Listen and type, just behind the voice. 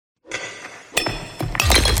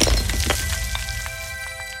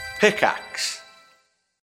Pickaxe.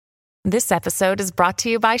 This episode is brought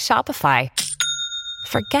to you by Shopify.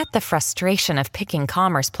 Forget the frustration of picking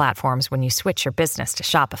commerce platforms when you switch your business to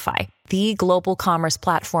Shopify, the global commerce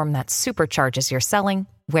platform that supercharges your selling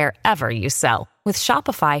wherever you sell. With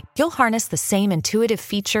Shopify, you'll harness the same intuitive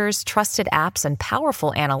features, trusted apps, and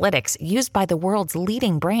powerful analytics used by the world's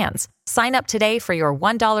leading brands. Sign up today for your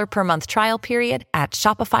 $1 per month trial period at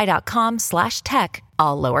shopify.com/tech,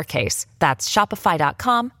 all lowercase. That's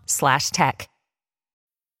shopify.com/tech.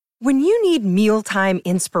 When you need mealtime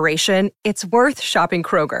inspiration, it's worth shopping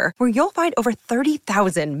Kroger, where you'll find over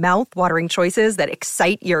 30,000 mouth-watering choices that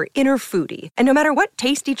excite your inner foodie. And no matter what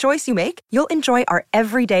tasty choice you make, you'll enjoy our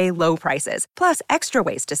everyday low prices, plus extra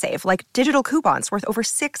ways to save, like digital coupons worth over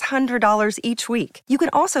 $600 each week. You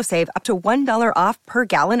can also save up to $1 off per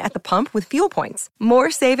gallon at the pump with fuel points.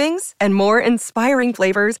 More savings and more inspiring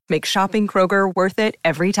flavors make shopping Kroger worth it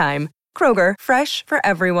every time. Kroger, fresh for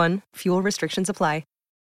everyone. Fuel restrictions apply.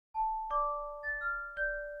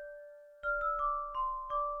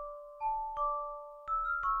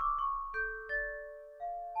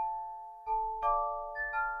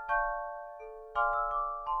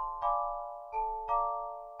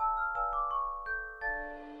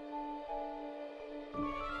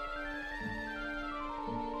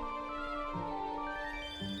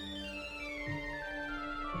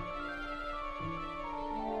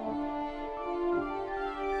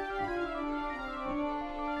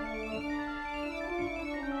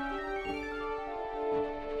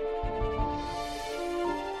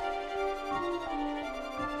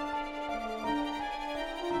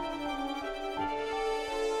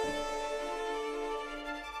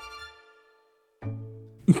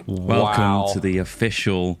 Welcome to the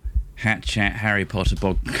official Hat Chat Harry Potter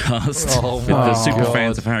podcast with the super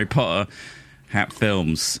fans of Harry Potter, Hat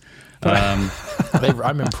Films. I'm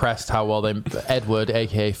impressed how well Edward,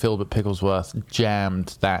 aka Philbert Picklesworth,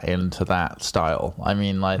 jammed that into that style. I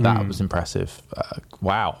mean, like that was impressive.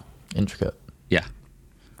 Wow, intricate. Yeah.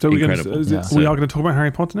 So we are going to talk about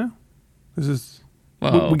Harry Potter now. This is.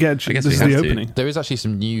 Well, we get. This is the opening. There is actually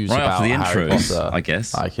some news right about after the Harry intros, Potter. I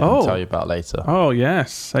guess I can tell you about later. Oh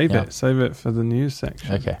yes, save it for the news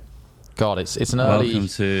section. Okay. God, it's an early. Welcome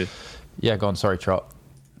to. Yeah, go on. Sorry, Trot.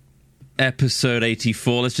 Episode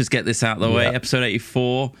 84. Let's just get this out of the way. Episode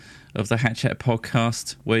 84 of the Hat Chat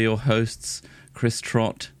podcast. We're your hosts, Chris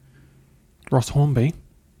Trott, Ross Hornby,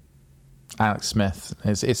 Alex Smith.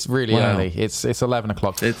 It's really early. It's 11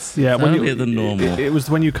 o'clock. It's earlier than normal. It was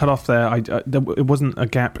when you cut off there. It wasn't a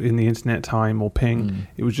gap in the internet time or ping.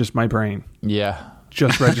 It was just my brain. Yeah.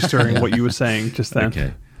 Just registering what you were saying just then.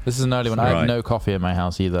 Okay. This is an early one. I have no coffee in my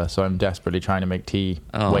house either, so I'm desperately trying to make tea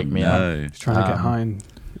wake me up. Just trying to get high in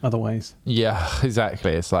other ways. Yeah,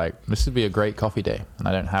 exactly. It's like, this would be a great coffee day, and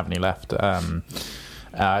I don't have any left. Damn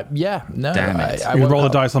it. You roll the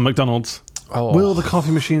dice on McDonald's. Oh. Will the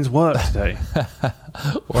coffee machines work today?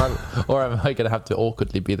 or am I going to have to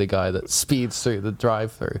awkwardly be the guy that speeds through the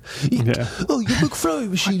drive-through? Yeah. Oh, your McFlurry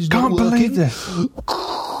machine's not working. Can't believe this.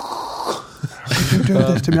 You do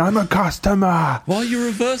this to me. I'm a customer. Why are you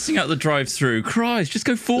reversing out the drive-through? Christ, just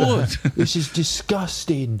go forward. This is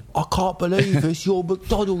disgusting. I can't believe it's your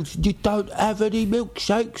McDonald's. You don't have any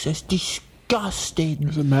milkshakes. It's disgusting.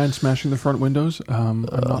 There's a man smashing the front windows. I'm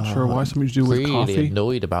not sure why. Something to do with coffee. Really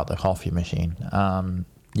annoyed about the coffee machine.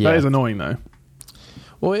 That is annoying, though.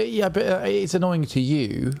 Well, yeah, but it's annoying to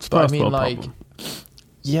you. It's but I mean, like, problem.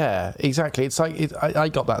 yeah, exactly. It's like I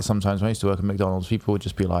got that sometimes when I used to work at McDonald's. People would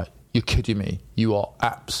just be like, "You're kidding me! You are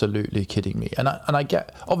absolutely kidding me!" And I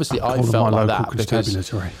get, obviously, I felt like that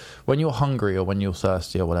because when you're hungry or when you're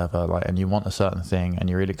thirsty or whatever, like, and you want a certain thing and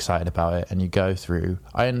you're really excited about it and you go through,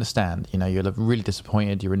 I understand. You know, you're really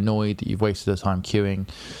disappointed. You're annoyed that you've wasted the time queuing,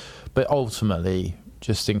 but ultimately,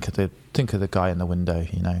 just think of the guy in the window.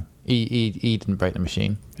 You know, he didn't break the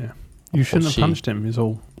machine. Yeah, you shouldn't have punched him. Is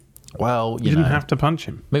all. Well, you didn't have to punch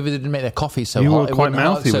him. Maybe they didn't make their coffee so you hot. were quite it wouldn't hurt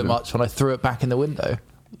mouthy so with much when I threw it back in the window.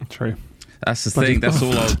 True. That's the thing. That's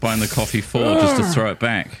all I was buying the coffee for, just to throw it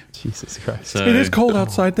back. Jesus Christ. So, it is cold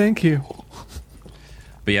outside, thank you.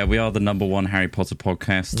 But yeah, we are the #1 Harry Potter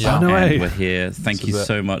podcast. Yeah. And No way. we're here. Thank you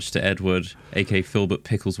so much to Edward, a.k.a. Philbert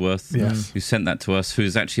Picklesworth, who sent that to us,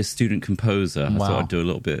 who's actually a student composer. I thought I'd do a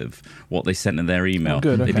little bit of what they sent in their email. Oh,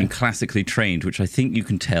 good, okay. They've been classically trained, which I think you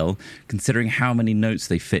can tell, considering how many notes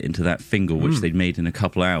they fit into that finger, which they'd made in a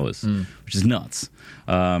couple hours, which is nuts.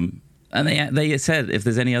 And they said, if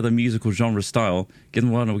there's any other musical genre style, give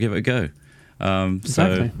them one and we'll give it a go.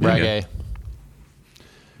 Exactly.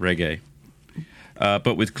 Reggae.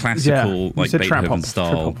 But with classical, like Beethoven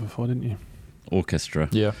style trip-hop before, didn't you? orchestra.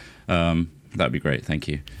 Yeah. That'd be great. Thank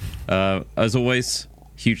you. As always,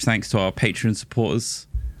 huge thanks to our Patreon supporters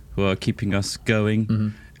who are keeping us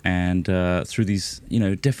going and through these,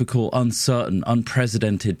 difficult, uncertain,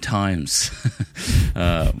 unprecedented times.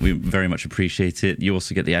 We very much appreciate it. You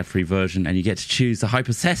also get the ad-free version, and you get to choose the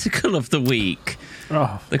hypothetical of the week.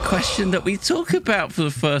 The question that we talk about for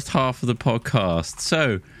the first half of the podcast.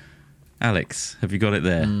 So, Alex, have you got it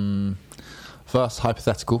there? First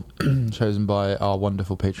hypothetical, chosen by our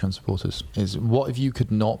wonderful Patreon supporters, is what if you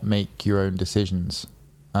could not make your own decisions?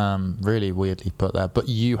 Really weirdly put there, but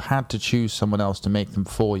you had to choose someone else to make them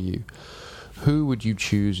for you. Who would you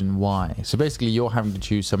choose and why? So basically, you're having to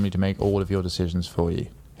choose somebody to make all of your decisions for you.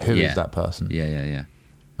 Who is that person? Yeah.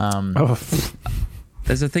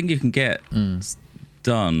 There's a thing you can get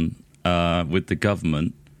done with the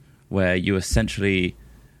government where you essentially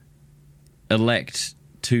elect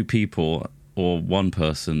two people or one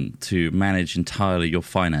person to manage entirely your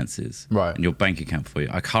finances and your bank account for you.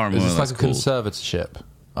 I can't remember. It's like a conservatorship.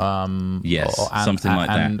 Yes, something like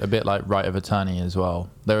that. And a bit like right of attorney as well.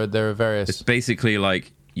 There are various... It's basically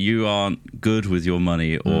like you aren't good with your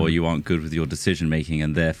money or you aren't good with your decision making,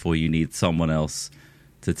 and therefore you need someone else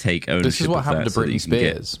to take ownership of that. This is what happened to Britney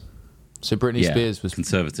Spears. So Britney Spears was...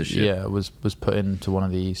 conservatorship. Yeah, was put into one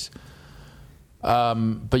of these...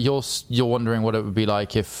 but you're wondering what it would be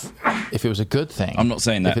like if it was a good thing. I'm not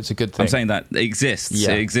saying that. If it's a good thing. I'm saying that it exists.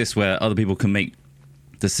 Yeah. It exists where other people can make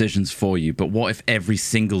decisions for you. But what if every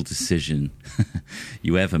single decision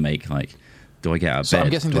you ever make, like, do I get out of bed? So I'm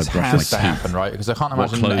guessing this has to happen, right? Because I can't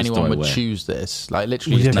imagine anyone would choose this. Like,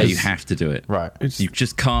 literally, no, you have to do it. Right. You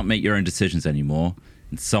just can't make your own decisions anymore,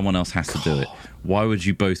 and someone else has to do it. Why would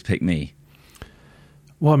you both pick me?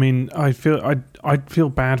 Well, I mean, I'd feel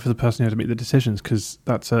bad for the person who had to make the decisions, because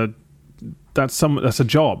that's a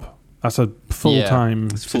job. That's a full-time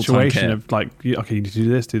situation of like, okay, you need to do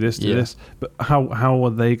this, do this. But how are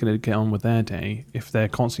they going to get on with their day if they're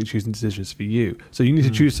constantly choosing decisions for you? So you need to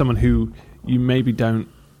choose someone who you maybe don't.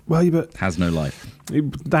 Well, but has no life.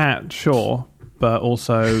 That sure, but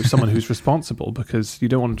also someone who's responsible, because you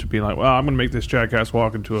don't want to be like, well, I'm going to make this jackass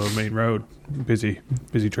walk into a main road, busy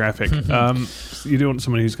traffic. You don't want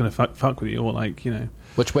someone who's going to fuck with you, or like,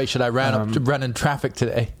 which way should I run in traffic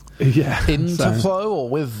today? Yeah, into flow or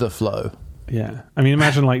with the flow? Yeah, I mean,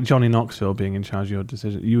 imagine like Johnny Knoxville being in charge of your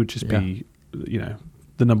decision. You would just be, the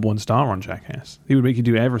number one star on Jackass. He would make you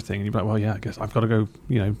do everything, and you'd be like, well, yeah, I guess I've got to go,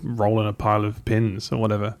 roll in a pile of pins or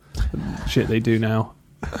whatever shit they do now.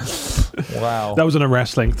 Wow, that was on a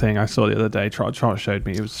wrestling thing I saw the other day. Trot showed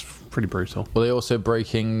me. It was pretty brutal. Were they also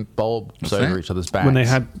breaking bulbs over each other's backs? When they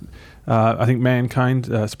had, I think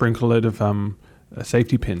Mankind sprinkle a load of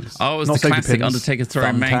safety pins. Oh, it was the classic Undertaker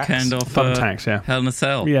throwing Mankind off thumbtacks, Hell in a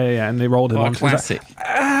Cell. Yeah, and they rolled him on. Classic.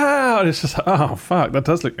 It's just, oh fuck, that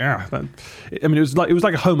does look. It was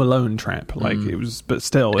like a Home Alone trap. Like it was, but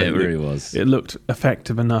still, it really was. It looked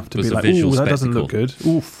effective enough to be like, ooh, that doesn't look good.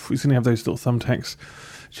 Oof, he's gonna have those little thumbtacks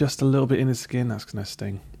just a little bit in his skin. That's gonna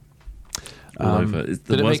sting. Did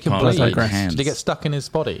it make him bleed? Did he get stuck in his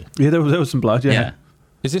body? Yeah, there was some blood. Yeah.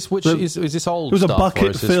 Is this is this old? It was stuff, a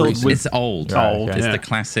bucket filled with. It's old. Old. It's the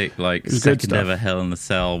classic second ever Hell in the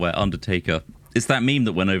Cell where Undertaker. It's that meme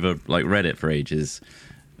that went over like Reddit for ages,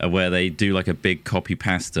 where they do like a big copy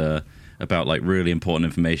pasta about like really important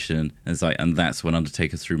information, and it's like, and that's when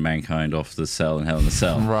Undertaker threw Mankind off the cell in Hell in the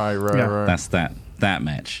Cell. Right. That's that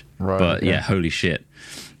match. Right. But yeah, holy shit.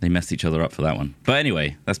 They messed each other up for that one. But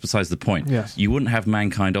anyway, that's besides the point. Yes. You wouldn't have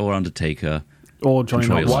Mankind or Undertaker or Johnny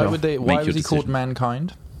Knoxville. Why was he called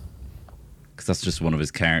Mankind? Because that's just one of his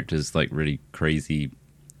characters, like really crazy,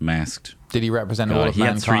 masked. Did he represent all of He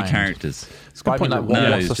mankind? had 3 characters. What's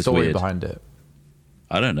the story behind it?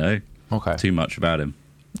 I don't know. Okay. Too much about him.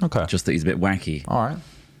 Okay. Just that he's a bit wacky. All right.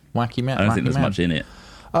 Wacky man. I don't think there's much in it.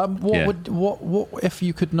 What if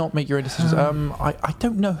you could not make your own decisions? I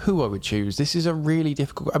don't know who I would choose. This is a really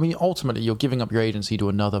difficult. I mean, ultimately, you're giving up your agency to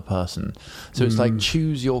another person, so it's like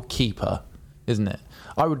choose your keeper, isn't it?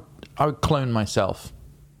 I would clone myself.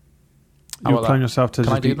 You would clone yourself to.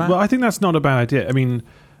 Can I do that? Well, I think that's not a bad idea. I mean,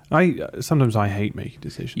 sometimes I hate making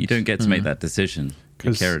decisions. You don't get to make that decision.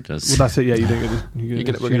 Your character does. Well, that's it. Yeah, you don't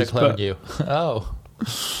get to. We're going to clone you. Oh.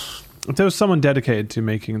 If there was someone dedicated to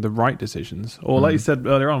making the right decisions, or like you said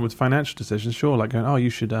earlier on with financial decisions, sure, like going, oh, you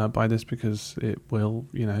should buy this because it will,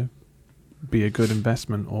 be a good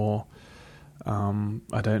investment, or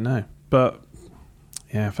I don't know. But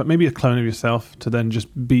yeah, maybe a clone of yourself to then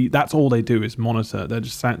just be, that's all they do is monitor. They're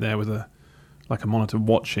just sat there with a monitor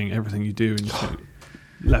watching everything you do and just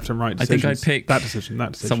left and right decisions. I think I'd pick that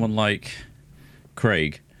decision. Someone like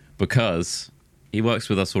Craig, because he works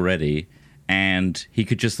with us already, and he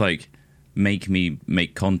could just like make me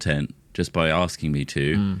make content just by asking me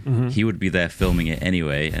to. He would be there filming it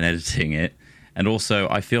anyway and editing it. And also,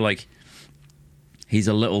 I feel like he's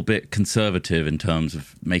a little bit conservative in terms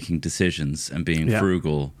of making decisions and being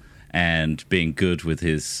frugal and being good with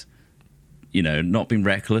his, not being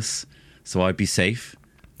reckless. So I'd be safe.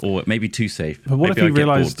 Or maybe too safe. But what maybe if he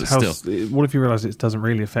realised what if he realised it doesn't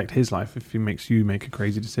really affect his life if he makes you make a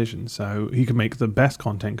crazy decision? So he could make the best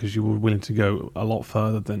content because you were willing to go a lot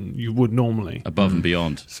further than you would normally, above and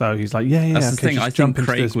beyond. So he's like, that's the thing. I jump think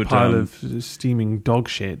into Craig this would pile of steaming dog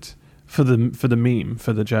shit for the meme,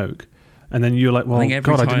 for the joke, and then you're like, well,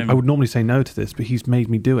 God, I would normally say no to this, but he's made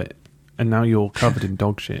me do it, and now you're covered in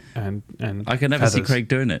dog shit and I can never see Craig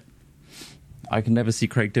doing it. I can never see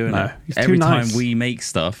Craig doing it. He's Every too nice. time we make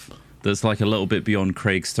stuff that's like a little bit beyond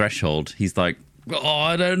Craig's threshold, he's like,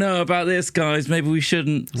 I don't know about this, guys. Maybe we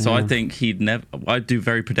shouldn't. So I think I'd do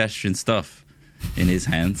very pedestrian stuff in his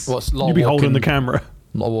hands. You'd be holding the camera.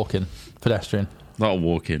 A lot of walking. Pedestrian. A lot of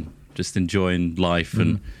walking. Just enjoying life.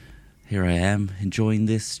 And here I am, enjoying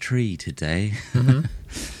this tree today.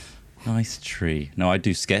 Nice tree. No, I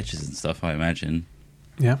do sketches and stuff, I imagine.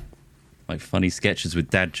 Yeah. Like funny sketches with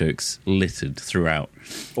dad jokes littered throughout.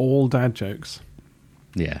 All dad jokes.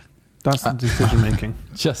 Yeah. That's the decision making.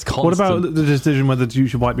 Just constant. What about the decision whether you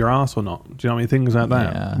should wipe your ass or not? Do you know what I mean? Things like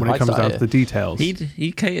that. Yeah. When it comes down to the details.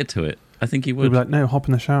 He'd cater to it. I think he would. He'd be like, no, hop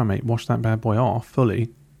in the shower, mate. Wash that bad boy off fully.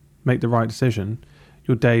 Make the right decision.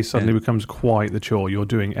 Your day suddenly becomes quite the chore. You're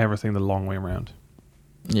doing everything the long way around.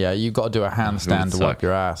 Yeah, you've got to do a handstand to wipe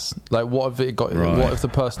your ass. Like, what if the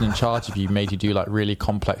person in charge of you made you do like really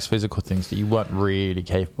complex physical things that you weren't really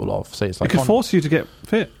capable of? So it's like it could force you to get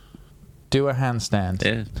fit. Do a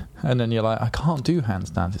handstand, and then you're like, I can't do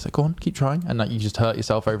handstands. It's like, go on, keep trying, and like you just hurt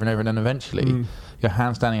yourself over and over, and then eventually you're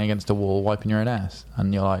handstanding against a wall, wiping your own ass,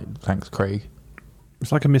 and you're like, thanks, Craig.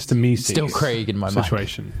 It's like a Mr. Meeseeks Still Craig in my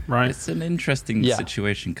situation, right? It's an interesting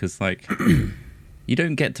situation because, like, you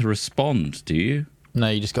don't get to respond, do you? No,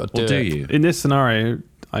 you just got to do it. Do you? In this scenario,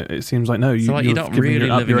 it seems like no. You're not really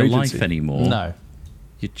living a life anymore. No,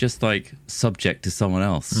 you're just like subject to someone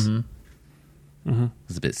else.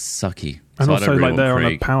 It's a bit sucky. And so also, really like they're Craig.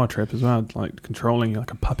 on a power trip as well, like controlling you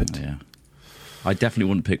like a puppet. Yeah, I definitely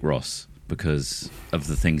wouldn't pick Ross because of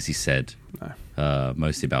the things he said. No.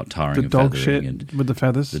 Mostly about tarring the and dog feathering shit and with the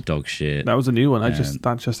feathers. The dog shit. That was a new one.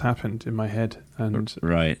 That just happened in my head, and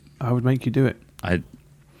I would make you do it.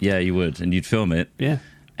 Yeah, you would, and you'd film it. Yeah.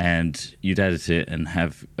 And you'd edit it and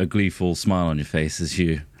have a gleeful smile on your face as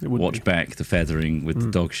you watch back the feathering with the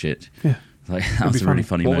dog shit. Yeah. Like, that was a really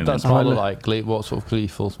funny moment. What would that smile look like? What sort of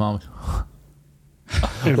gleeful smile?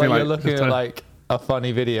 Like you're looking at like a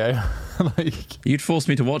funny video. You'd force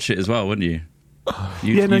me to watch it as well, wouldn't you?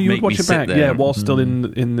 You would watch it back. Yeah, while still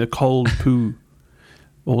in the cold poo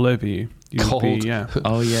all over you. Cold.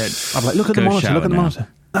 Oh yeah. I'm like, look at the monitor. Look at the monitor.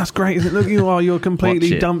 That's great, isn't it? Look, you're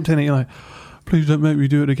completely dumped in it. You're like, please don't make me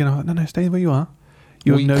do it again. I'm like, no, stay where you are.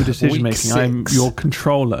 You have no decision making. I'm your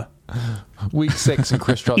controller. Week 6 and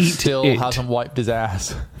Chris Trott still hasn't wiped his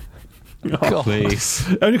ass. Oh, please.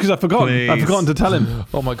 Only because I've forgotten to tell him.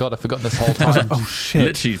 Oh my God, I've forgotten this whole time. Oh shit.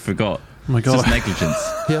 Literally forgot. Oh my God. It's just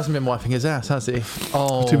negligence. He hasn't been wiping his ass, has he?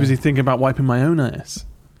 Oh. I'm too busy thinking about wiping my own ass.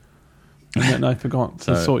 And then I forgot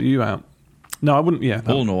to sort you out. No, I wouldn't. Yeah.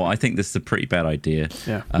 All in all, I think this is a pretty bad idea.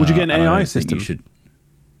 Yeah. Would you get an AI system? You should.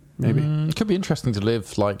 Maybe. It could be interesting to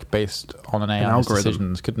live like based on an AI's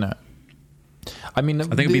decisions, couldn't it? I mean, I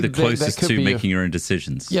think it'd be the closest to making your own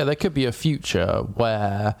decisions. Yeah, there could be a future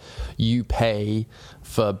where you pay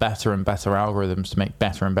for better and better algorithms to make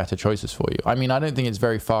better and better choices for you. I mean, I don't think it's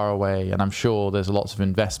very far away, and I'm sure there's lots of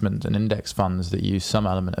investment and index funds that use some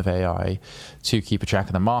element of AI to keep a track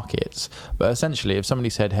of the markets. But essentially, if somebody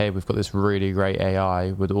said, hey, we've got this really great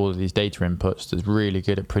AI with all of these data inputs that's really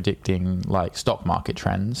good at predicting like stock market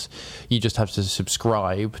trends, you just have to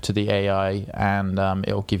subscribe to the AI and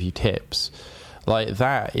it'll give you tips. Like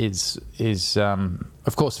that is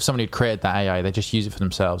of course, if somebody had created that AI, they just use it for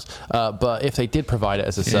themselves. But if they did provide it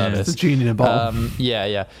as a service, it's a genie in a bottle.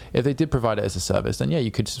 If they did provide it as a service, then you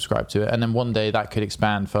could subscribe to it, and then one day that could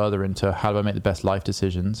expand further into how do I make the best life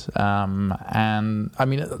decisions. And I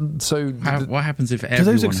mean, so what happens if everyone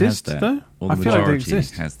do those exist has that? though? Or the I feel like they majority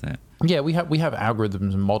exist. has that. Yeah, we have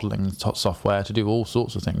algorithms and modeling software to do all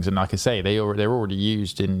sorts of things, and like I say, they're already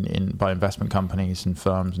used by investment companies and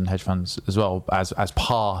firms and hedge funds as well as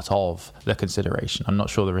part of the consideration. I'm not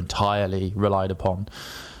sure they're entirely relied upon,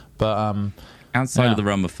 but outside of the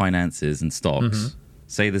realm of finances and stocks,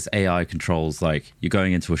 say this AI controls, like you're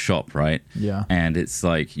going into a shop, right? Yeah, and it's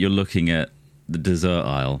like you're looking at the dessert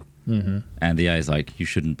aisle, and the AI is like, you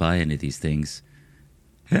shouldn't buy any of these things.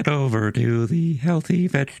 head over to the healthy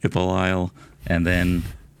vegetable aisle. And then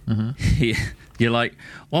you're like,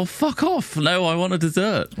 well, fuck off. No, I want a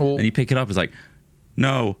dessert. And you pick it up. It's like,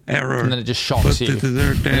 no, error. And then it just shocks you. The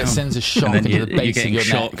dessert down. And it sends a shock into the base of your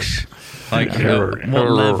shocked. neck. Like, what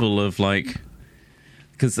level of like...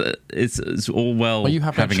 Because it's all well you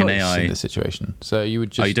have having no an choice AI in this situation. So you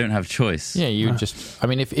would just... Oh, you don't have choice? Yeah, you would just... I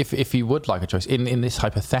mean, if you would like a choice in this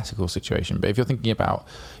hypothetical situation, but if you're thinking about,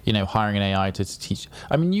 hiring an AI to teach...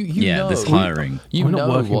 I mean, you know... this hiring. You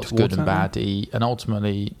know what's good and bad to eat, and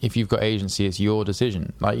ultimately, if you've got agency, it's your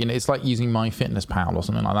decision. Like, it's like using MyFitnessPal or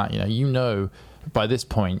something like that. You know, by this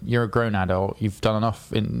point, you're a grown adult, you've done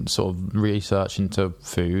enough in sort of research into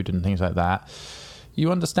food and things like that.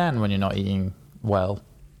 You understand when you're not eating well.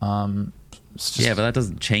 But that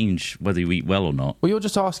doesn't change whether you eat well or not. Well, you're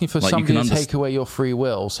just asking for something to take away your free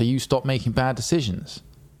will, so you stop making bad decisions.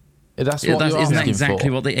 That's what you're asking for. Isn't that exactly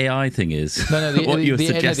what the AI thing is? No,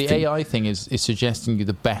 the AI thing is suggesting you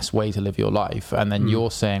the best way to live your life, and then you're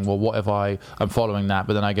saying, well, what if I'm following that,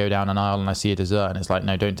 but then I go down an aisle and I see a dessert, and it's like,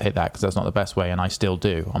 no, don't take that because that's not the best way, and I still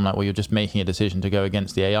do. I'm like, well, you're just making a decision to go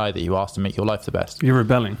against the AI that you asked to make your life the best. You're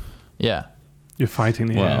rebelling. Yeah. You're fighting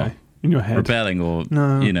the AI. In your head. Rebelling or,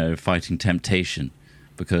 fighting temptation.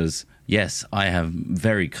 Because, yes, I have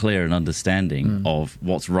very clear an understanding of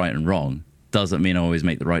what's right and wrong. Doesn't mean I always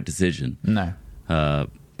make the right decision. No.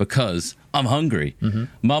 Because I'm hungry.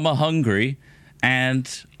 Mama hungry, and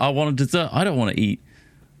I want a dessert. I don't want to eat.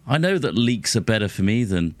 I know that leeks are better for me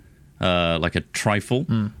than like a trifle,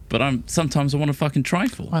 but sometimes I want a fucking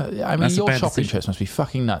trifle. I mean, your shopping trips must be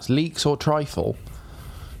fucking nuts. Leeks or trifle?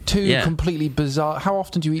 Two completely bizarre... How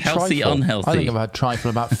often do you eat healthy, trifle? Unhealthy. I think I've had trifle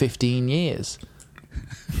in about 15 years.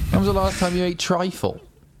 When was the last time you ate trifle?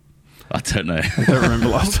 I don't know. I don't remember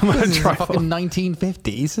last time I had trifle. Fucking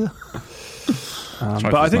 1950s.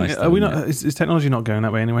 But I think is technology not going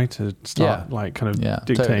that way anyway to start dictating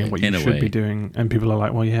totally. What you should be doing, and people are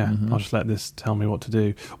like, well, I'll just let this tell me what to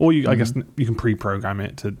do, or I guess you can pre-program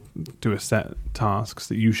it to do a set tasks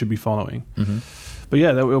that you should be following. But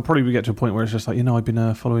yeah, it'll probably get to a point where it's just like, I've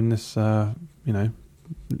been following this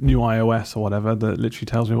new iOS or whatever that literally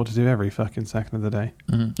tells me what to do every fucking second of the day.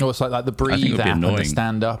 Or it's like the Breathe app and the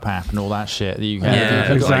Stand Up app and all that shit that you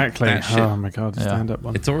can exactly. Oh my god, the Stand Up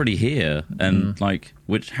one. It's already here, and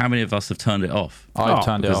how many of us have turned it off? I've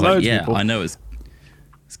turned it off. I know it's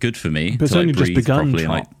good for me, but it's only just begun.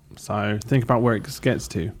 So think about where it gets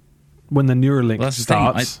to when the Neuralink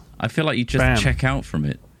starts. I feel like you just check out from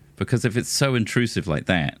it, because if it's so intrusive like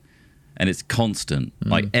that, and it's constant,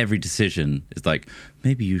 like every decision is like,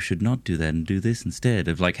 maybe you should not do that and do this instead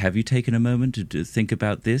of like, have you taken a moment to think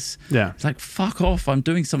about this? Yeah. It's like, fuck off, I'm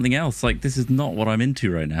doing something else. Like, this is not what I'm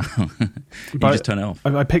into right now. You just turn it off.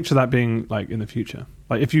 I picture that being like in the future.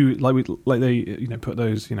 Like if you, they put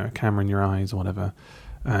those, camera in your eyes or whatever,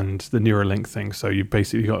 and the Neuralink thing. So you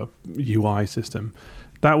basically got a UI system.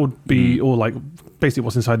 That would be, or like basically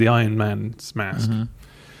what's inside the Iron Man's mask.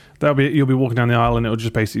 You'll be walking down the aisle and it'll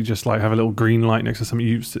just basically just like have a little green light next to something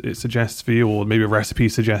it suggests for you, or maybe a recipe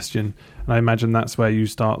suggestion. And I imagine that's where you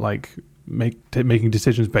start like making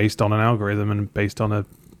decisions based on an algorithm and based on a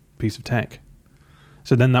piece of tech.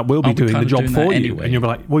 So then that will be doing the job for you, anyway. And you'll be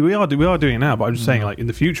like, well, we are doing it now, but I'm just saying, like in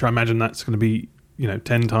the future, I imagine that's going to be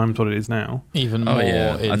 10 times what it is now. Even more.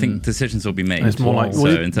 I think decisions will be made. It's more like,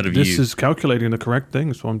 instead of this is calculating the correct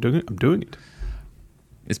thing, so I'm doing it.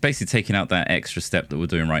 It's basically taking out that extra step that we're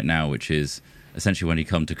doing right now, which is essentially when you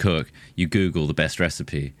come to cook, you Google the best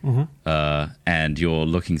recipe, and you're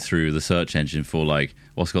looking through the search engine for like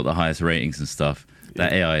what's got the highest ratings and stuff.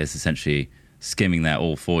 That AI is essentially skimming that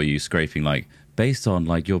all for you, scraping like based on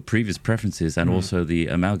like your previous preferences and also the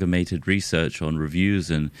amalgamated research on reviews,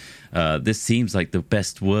 and this seems like the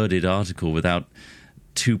best worded article without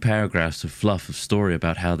 2 paragraphs of fluff of story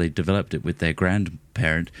about how they developed it with their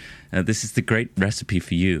grandparent. This is the great recipe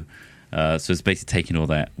for you. So it's basically taking all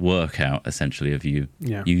that work out, essentially, of you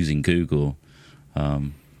using Google.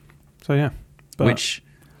 Which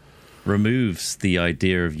removes the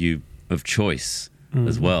idea of choice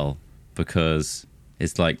as well, because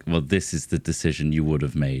it's like, well, this is the decision you would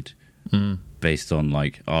have made based on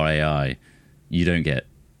like our AI. You don't get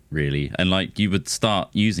really, and like you would start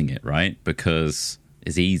using it, right? Because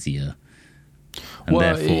it's easier. And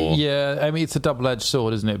therefore, I mean, it's a double-edged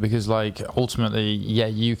sword, isn't it? Because, like, ultimately,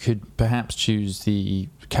 you could perhaps choose the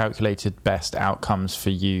calculated best outcomes for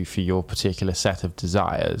you for your particular set of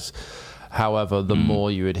desires. However, the more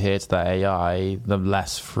you adhere to that AI, the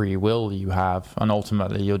less free will you have, and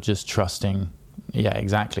ultimately, you're just trusting Yeah,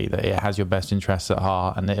 exactly. That it has your best interests at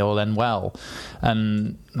heart and it will end well.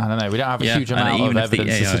 And I don't know, we don't have a huge amount of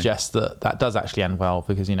evidence to suggest that does actually end well,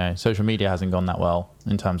 because, you know, social media hasn't gone that well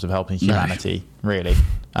in terms of helping humanity, really.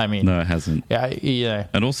 I mean, no, it hasn't. Yeah.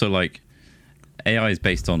 And also, like, AI is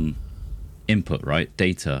based on input, right?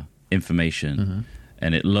 Data, information,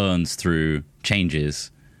 and it learns through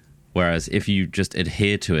changes. Whereas if you just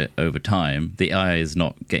adhere to it over time, the AI is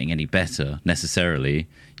not getting any better necessarily.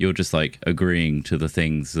 You're just like agreeing to the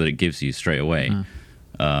things that it gives you straight away.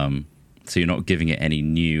 So you're not giving it any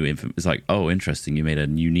new info. It's like, oh, interesting, you made a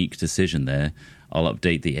unique decision there. I'll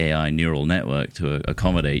update the AI neural network to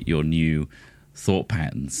accommodate your new thought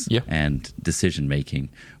patterns and decision making.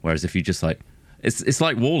 Whereas if you just like, it's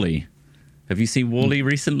like WALL-E. Have you seen WALL-E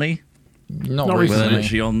recently? Not recently. recently. They're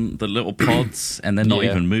literally on the little pods and they're not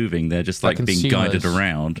even moving. They're just like being guided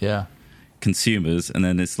around. Yeah. Consumers. And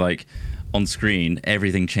then it's like on screen,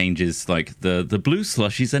 everything changes. Like the blue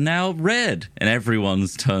slushies are now red and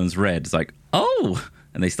everyone's turns red. It's like, oh,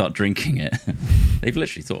 and they start drinking it. They've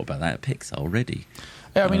literally thought about that at Pixar already.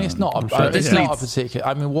 Yeah, I mean, it's not a particular...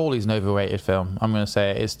 I mean, WALL-E's an overrated film. I'm going to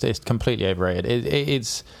say it's completely overrated.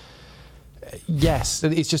 It's... Yes,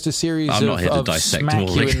 it's just a series of smack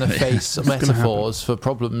you in the face metaphors for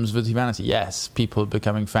problems with humanity. Yes, people are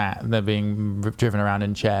becoming fat and they're being driven around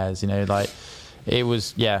in chairs. You know, like it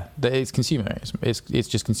was. Yeah, it's consumerism. It's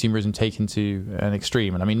just consumerism taken to an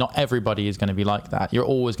extreme. And I mean, not everybody is going to be like that. You're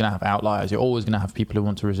always going to have outliers. You're always going to have people who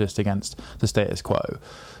want to resist against the status quo.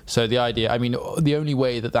 So the idea, I mean, the only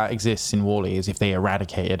way that exists in WALL-E is if they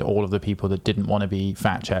eradicated all of the people that didn't want to be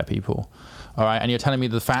fat chair people. All right, and you're telling me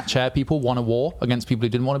the fat chair people won a war against people who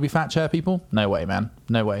didn't want to be fat chair people? No way, man.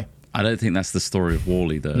 No way. I don't think that's the story of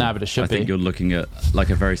WALL-E, though. No, but it should be. I think you're looking at like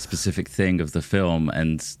a very specific thing of the film,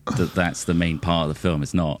 and that's the main part of the film.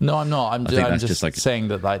 It's not. No, I'm not. I'm just like saying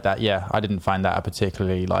that, like that. Yeah, I didn't find that a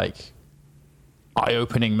particularly like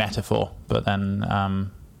eye-opening metaphor. But then,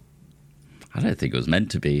 I don't think it was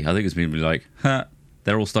meant to be. I think it was meant to be like,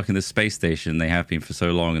 they're all stuck in this space station. They have been for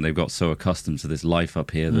so long, and they've got so accustomed to this life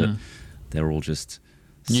up here that they're all just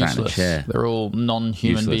sat in a chair. They're all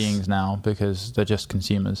non-human beings now because they're just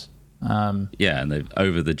consumers. Yeah, and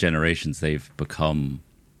over the generations they've become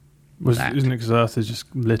that. Isn't it because Earth is just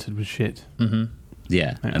littered with shit?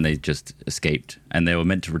 Yeah, and they just escaped. And they were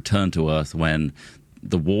meant to return to Earth when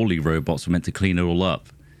the WALL-E robots were meant to clean it all up.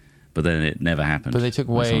 But then it never happened. But they took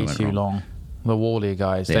way too long. The WALL-E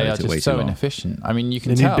guys, they are just so inefficient. I mean, you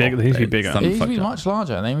can tell. They need to be bigger. They need to be much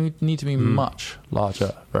larger. They need to be much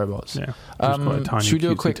larger robots. Yeah. Should we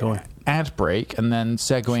do a quick ad break and then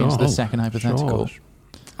segue into the second hypothetical? Sure.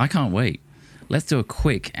 I can't wait. Let's do a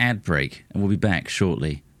quick ad break and we'll be back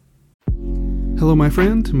shortly. Hello, my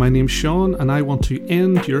friend. My name's Sean and I want to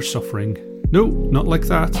end your suffering. No, not like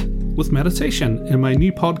that. With meditation in my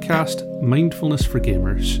new podcast, Mindfulness for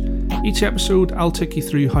Gamers. Each episode, I'll take you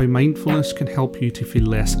through how mindfulness can help you to feel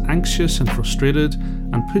less anxious and frustrated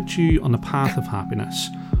and put you on the path of happiness,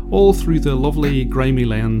 all through the lovely, grimy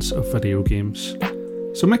lens of video games.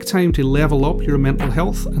 So make time to level up your mental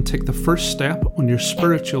health and take the first step on your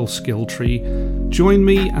spiritual skill tree. Join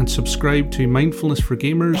me and subscribe to Mindfulness for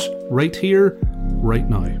Gamers right here, right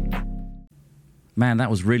now. Man, that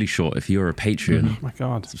was really short. If you're a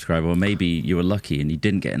Patreon subscriber, or maybe you were lucky and you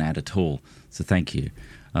didn't get an ad at all. So thank you.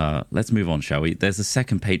 Let's move on, shall we? There's a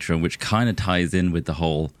second Patreon which kind of ties in with the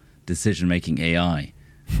whole decision-making AI,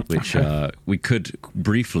 which we could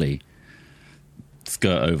briefly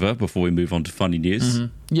skirt over before we move on to funny news.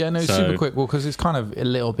 Yeah, no, super quick. Well, because it's kind of a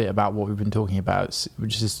little bit about what we've been talking about,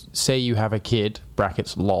 which is, say you have a kid,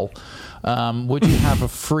 brackets lol, would you have a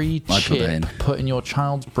free chip put in your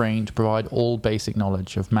child's brain to provide all basic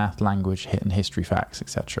knowledge of math, language, and history facts,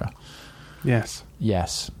 etc.?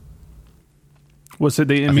 Yes. Well, so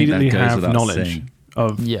they immediately have knowledge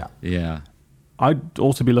of... Yeah. I'd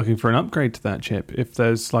also be looking for an upgrade to that chip. If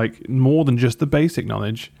there's like more than just the basic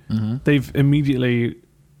knowledge, they've immediately...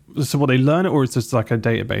 So will they learn it, or is this like a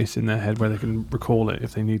database in their head where they can recall it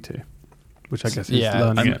if they need to? Which I guess is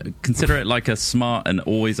learning it. Consider it like a smart and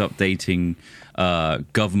always updating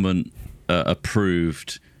government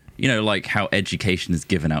approved, like how education is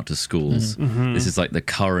given out to schools. This is like the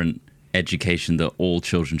current education that all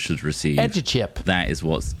children should receive. EduChip. That is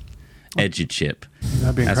what's... EduChip.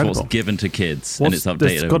 That'd be incredible. That's what's given to kids, and it's updated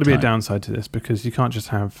There's got to be a downside to this, because you can't just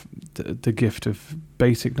have the gift of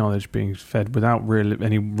basic knowledge being fed without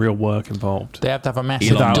any real work involved. They have to have a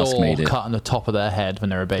massive door cut on the top of their head when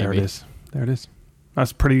they're a baby. There it is.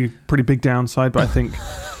 That's pretty big downside, but I think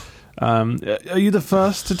Are you the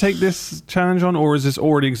first to take this challenge on, or has this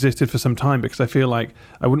already existed for some time? Because I feel like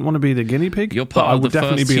I wouldn't want to be the guinea pig. You're part of the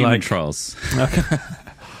first human trials.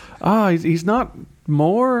 Okay. He's not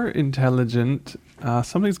more intelligent.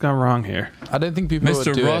 Something's gone wrong here. I don't think people would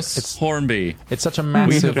do Mr. Ross it. Hornby. It's such a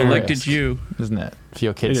massive We have elected risk, you. isn't it, for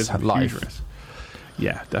your kids' life?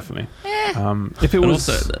 Yeah, definitely. If it was...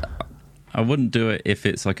 Also, I wouldn't do it if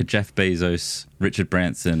it's like a Jeff Bezos, Richard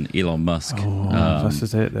Branson, Elon Musk this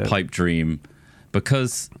is it, pipe dream,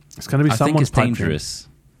 because it's going to be someone's pipe dangerous.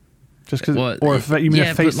 Dream. Just because, or if you mean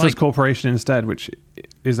a faceless corporation instead, which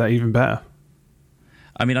is that even better?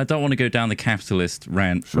 I mean, I don't want to go down the capitalist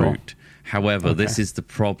route. However, this is the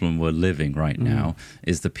problem we're living right now,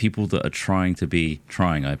 is the people that are trying,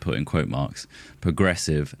 I put in quote marks,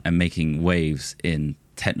 progressive and making waves in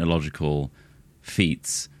technological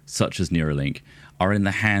feats such as Neuralink are in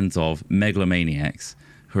the hands of megalomaniacs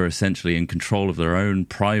who are essentially in control of their own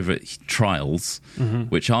private trials,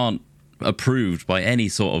 which aren't approved by any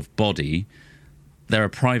sort of body. They're a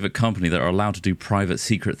private company that are allowed to do private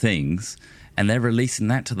secret things, and they're releasing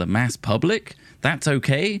that to the mass public. That's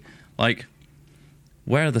okay? Like,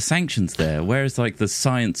 where are the sanctions there? Where is like the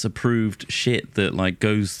science approved shit that like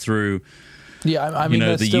goes through I mean,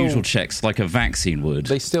 the usual checks like a vaccine would?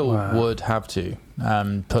 They still would have to put for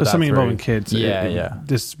that something through. involving kids. Yeah.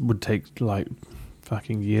 This would take like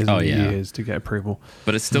fucking years and years to get approval.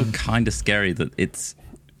 But it's still kind of scary that it's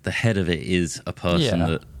the head of it is a person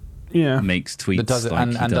that makes tweets that does it like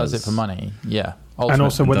and does it for money. Yeah. Ultimately. And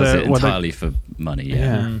also does it entirely for money.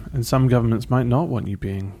 Yeah. And some governments might not want you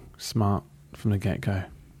being smart from the get-go.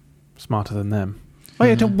 Smarter than them. I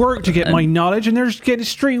had to work to get my knowledge, and they're just getting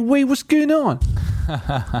straight away. What's going on?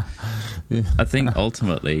 I think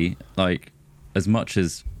ultimately, like, as much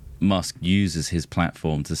as Musk uses his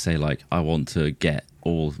platform to say, like, I want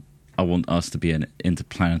us to be an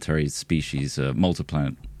interplanetary species,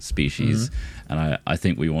 multi-planet species, and I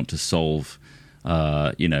think we want to solve,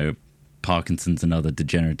 Parkinson's and other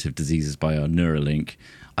degenerative diseases by our Neuralink.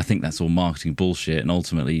 I think that's all marketing bullshit, and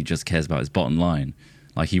ultimately he just cares about his bottom line.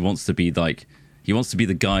 Like, he wants to be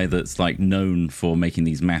the guy that's like known for making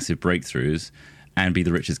these massive breakthroughs and be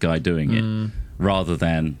the richest guy doing it, rather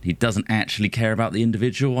than he doesn't actually care about the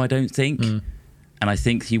individual, I don't think. And I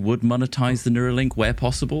think he would monetize the Neuralink where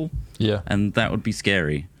possible. Yeah. And that would be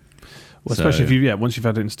scary. Well, especially if once you've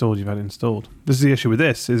had it installed, you've had it installed. This is the issue with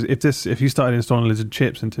this, is if you started installing lizard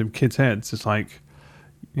chips into kids' heads, it's like,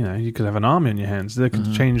 you could have an army on your hands. They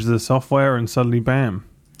could change the software and suddenly, bam,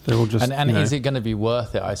 they're all just... And is it going to be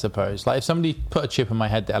worth it, I suppose? Like, if somebody put a chip in my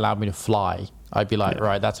head that allowed me to fly, I'd be like,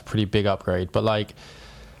 right, that's a pretty big upgrade. But, like...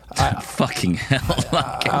 fucking hell.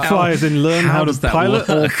 Fly as in learn how to pilot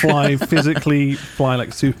or physically fly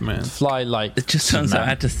like Superman? Fly like It just turns out I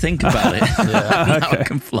had to think about it. Now I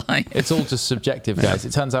can fly. It's all just subjective, guys.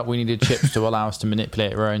 It turns out we needed chips to allow us to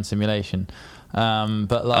manipulate our own simulation.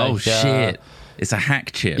 But like... Oh, shit. It's a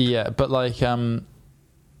hack chip. Yeah, but like...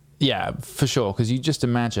 yeah, for sure. Because you just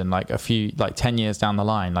imagine like 10 years down the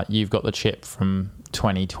line, like you've got the chip from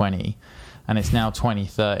 2020 and it's now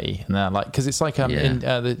 2030, and they're like, because it's like in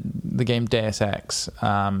the game Deus Ex,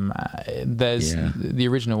 there's the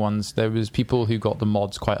original ones, there was people who got the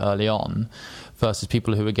mods quite early on versus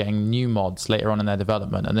people who were getting new mods later on in their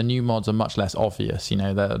development, and the new mods are much less obvious.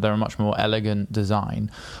 They're a much more elegant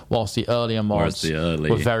design, whilst the earlier mods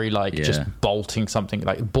were very just bolting something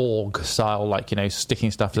like Borg style, like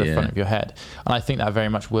sticking stuff to the front of your head. And I think that very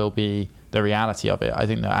much will be the reality of it. I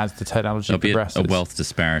think that as the technology progresses, a wealth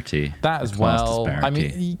disparity, that as well.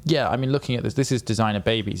 Disparity. I mean, looking at this is designer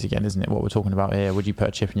babies again, isn't it? What we're talking about here. Would you put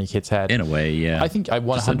a chip in your kid's head? In a way, yeah. I think I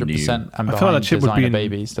 100% am I feel like behind that chip would be in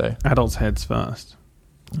babies, though. Adults' heads first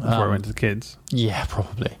before it went to the kids. Yeah,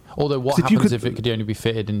 probably. Although, what happens if it could only be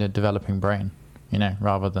fitted in a developing brain?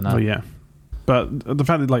 Rather than a... Oh yeah, but the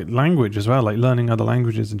fact that like language as well, like learning other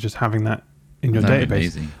languages and just having that in your database.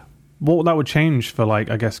 Amazing. What that would change for, like,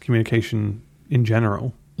 I guess, communication in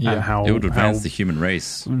general, and how it would advance the human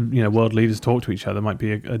race. World leaders talk to each other might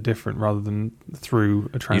be a different, rather than through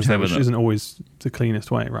a translator, which isn't always the cleanest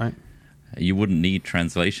way, right? You wouldn't need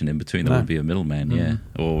translation in between. There would be a middleman,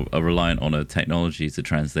 or a reliant on a technology to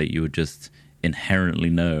translate. You would just inherently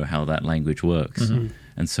know how that language works,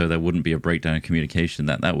 and so there wouldn't be a breakdown in communication.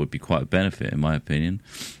 That would be quite a benefit, in my opinion.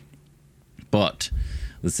 But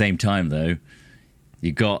at the same time, though,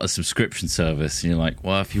 you got a subscription service, and you're like,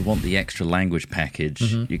 well, if you want the extra language package,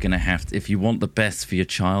 you're going to have to, if you want the best for your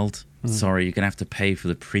child, sorry, you're going to have to pay for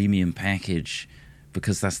the premium package,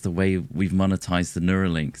 because that's the way we've monetized the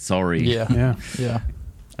Neuralink. Sorry. Yeah.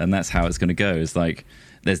 And that's how it's going to go. It's like,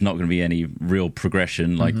 there's not going to be any real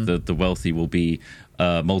progression. Like the wealthy will be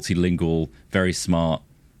multilingual, very smart,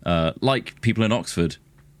 like people in Oxford,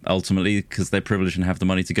 ultimately, because they're privileged and have the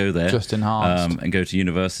money to go there. Just enhanced. And go to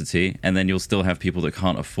university. And then you'll still have people that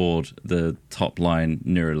can't afford the top line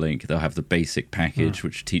Neuralink. They'll have the basic package,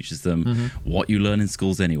 which teaches them what you learn in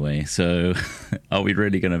schools anyway. So are we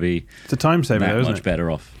really going to be it's a time saver, that isn't much it? better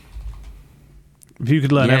off? If you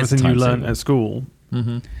could learn everything you learned at school,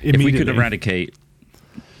 if we could eradicate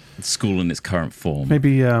school in its current form,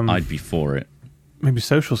 maybe I'd be for it. Maybe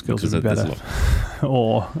social skills would be better.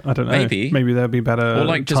 Or, I don't know. Maybe there'd be better or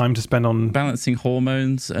like time to spend on balancing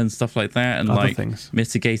hormones and stuff like that, and other like things.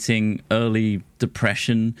 Mitigating early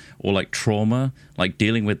depression or like trauma, like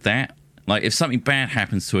dealing with that. Like if something bad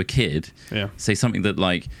happens to a kid, say something that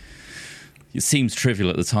like it seems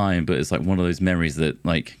trivial at the time, but it's like one of those memories that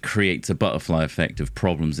like creates a butterfly effect of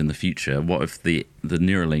problems in the future. What if the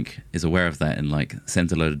Neuralink is aware of that and like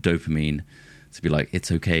sends a load of dopamine to be like, it's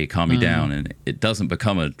okay, calm me down, and it doesn't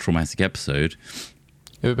become a traumatic episode.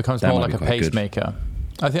 It becomes more like a pacemaker.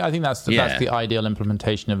 I think that's the ideal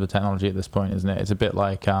implementation of the technology at this point, isn't it? It's a bit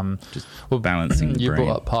like just balancing. You the brain.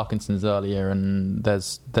 brought up Parkinson's earlier, and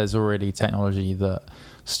there's already technology that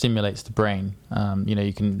stimulates the brain.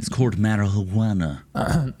 You can. It's called marijuana.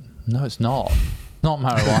 No, it's not. Not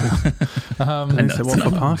marijuana. And so what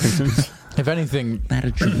for Parkinson's? If anything,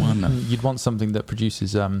 marijuana. You'd want something that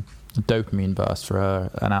produces a dopamine burst for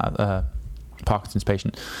a Parkinson's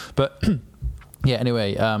patient. But yeah,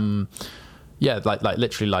 anyway, like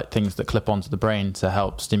literally like things that clip onto the brain to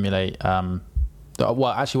help stimulate. Well,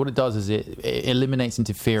 actually, what it does is it eliminates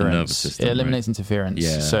interference. The nervous system, it eliminates interference.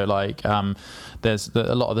 Yeah. So, like, there's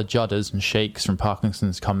a lot of the judders and shakes from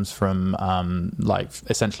Parkinson's comes from like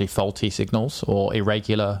essentially faulty signals or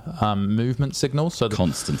irregular movement signals. So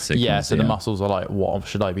constant signals. Yeah. So the muscles are like, what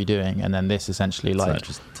should I be doing? And then this essentially like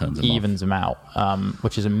just turns them evens them out,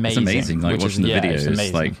 which is amazing. It's amazing. Like watching the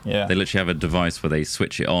videos, like they literally have a device where they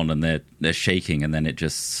switch it on and they're shaking, and then it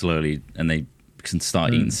just slowly and they can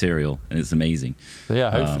start eating cereal, and it's amazing. So yeah,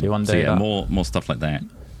 hopefully one day. So yeah, more stuff like that.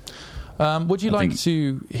 Would you like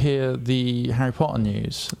to hear the Harry Potter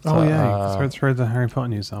news? Oh yeah, throw the Harry Potter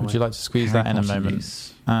news. Would you like to squeeze that in a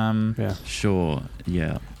moment? Yeah, sure.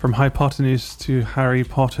 Yeah. From Harry Potter news to Harry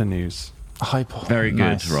Potter news. Very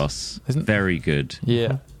good, Ross. Very good.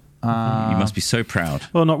 Yeah. You must be so proud.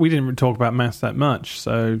 Well, we didn't talk about maths that much,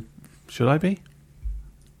 so should I be?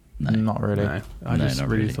 No. Not really. No, I just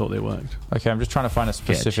really thought they worked. Okay, I'm just trying to find a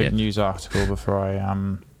specific news article before I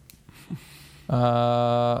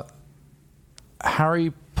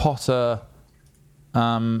Harry Potter.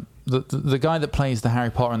 The guy that plays the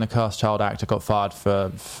Harry Potter and the Cursed Child actor got fired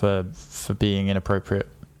for being inappropriate.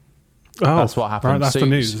 Oh, that's what happened. Right, that's the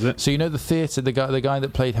news, is it? So you know the theatre, the guy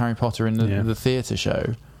that played Harry Potter in the theatre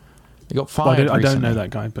show. He got fired. I don't know that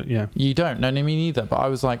guy, but yeah. You don't? No, me neither. But I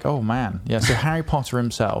was like, oh man, yeah. So Harry Potter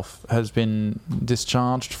himself has been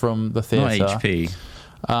discharged from the theatre. Not HP.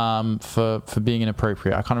 For being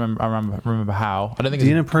inappropriate. I can't remember. I remember how. I don't think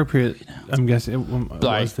it's inappropriate. I'm guessing. What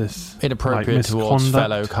was this? Inappropriate towards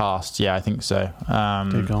fellow cast. Yeah, I think so.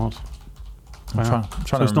 Dear God. I'm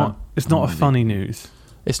trying to. It's not a funny news.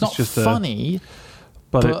 It's not just funny.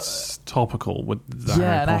 But it's topical with the Harry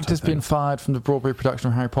Potter an actor's been fired from the Broadway production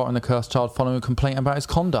of Harry Potter and the Cursed Child following a complaint about his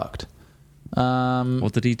conduct.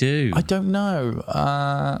 What did he do? I don't know.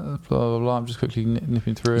 Blah, blah, blah. I'm just quickly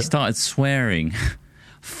nipping through it. He started swearing.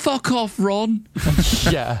 Fuck off, Ron.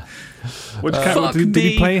 Yeah. Did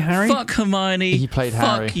he play Harry? Fuck Hermione. He played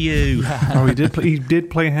Harry. Fuck you. Oh, he did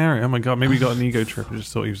play Harry. Oh my God, maybe he got an ego trip. I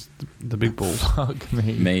just thought he was the big balls. Fuck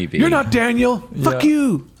me. Maybe. You're not Daniel. Fuck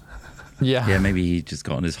you. Yeah, maybe he just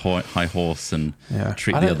got on his high horse and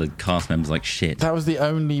treated the other cast members like shit. That was the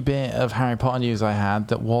only bit of Harry Potter news I had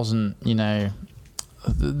that wasn't,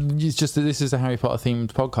 it's just that this is a Harry Potter themed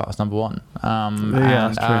podcast, number one. And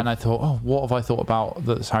I thought, what have I thought about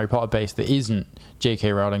that's Harry Potter based that isn't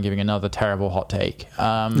J.K. Rowling giving another terrible hot take?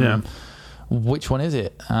 Which one is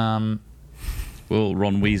it? Will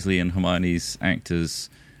Ron Weasley and Hermione's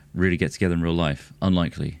actors really get together in real life?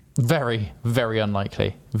 Unlikely. Very, very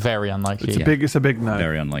unlikely. Very unlikely. It's a big no.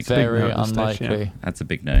 Very unlikely. Very unlikely. Stage, That's a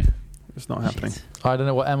big no. It's not happening. I don't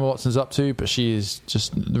know what Emma Watson's up to, but she is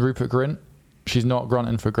just Rupert Grint. She's not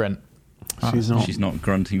grunting for Grint. She's not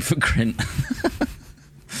grunting for Grint.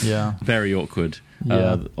 Yeah. Very awkward.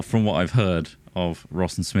 Yeah. From what I've heard of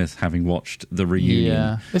Ross and Smith having watched the reunion.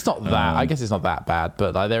 Yeah. It's not that. I guess it's not that bad,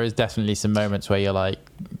 but like, there is definitely some moments where you're like,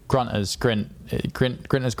 Grint's grunt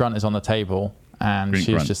is on the table. And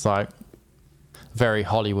she's just like very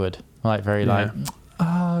Hollywood, like very like,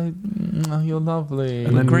 you're lovely.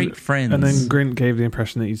 And then great friends. And then Grint gave the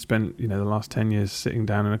impression that he spent, the last 10 years sitting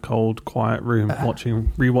down in a cold, quiet room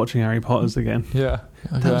rewatching Harry Potter's again. Yeah.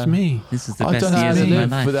 Okay. That was me. This is the I best don't know how years to of my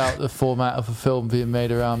live life. without the format of a film being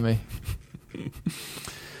made around me.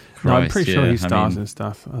 No, I'm pretty sure he yeah. stars in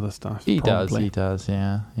other stuff. He probably. does,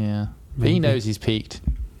 yeah. But Maybe. he knows he's peaked.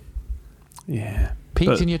 Yeah.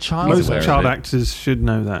 Peaked But in your childhood. Most aware of child it. actors should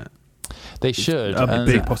know that. They should. A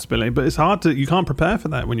big possibility. But it's hard you can't prepare for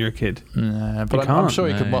that when you're a kid. No, but You I'm can't. sure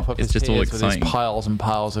he could No, mop up it's his just all peers with his exciting. piles and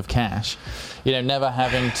piles of cash. Never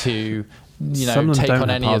having to, Some of them take don't on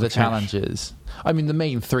have any piles of the of cash. challenges. I mean, the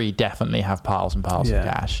main three definitely have piles and piles of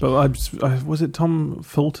cash. But was it Tom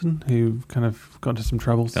Fulton who kind of got into some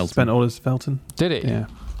trouble? Felton. Spent all his Felton? Did it? Yeah.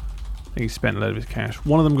 I think he spent a load of his cash.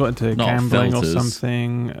 One of them got into Not gambling or Felters.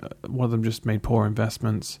 something. One of them just made poor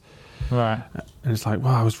investments. Right. And it's like,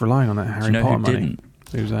 wow, I was relying on that Harry Do you know Potter who money. didn't?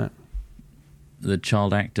 Who's that? The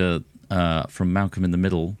child actor from Malcolm in the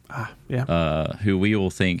Middle, Yeah. who we all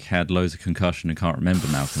think had loads of concussion and can't remember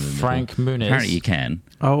Malcolm in the Frank Middle. Muniz. Apparently you can.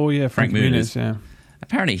 Oh, yeah, Frank Muniz, yeah.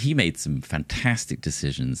 Apparently he made some fantastic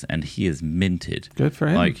decisions and he is minted. Good for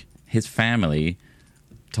him. Like, his family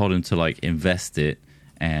told him to, invest it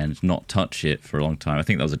and not touch it for a long time. I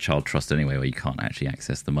think that was a child trust anyway, where you can't actually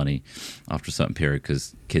access the money after a certain period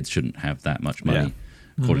because kids shouldn't have that much money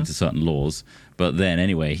according to certain laws. But then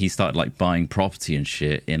anyway, he started buying property and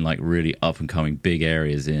shit in really up and coming big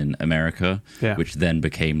areas in America, which then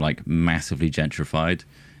became massively gentrified,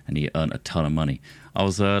 and he earned a ton of money. I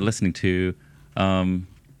was listening to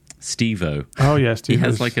Steve-O. Oh, yeah, Steve. He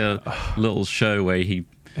has a little show where he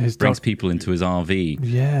brings people into his RV,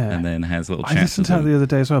 and then has little chats. I listened to with that them. the other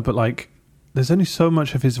day as well, but there's only so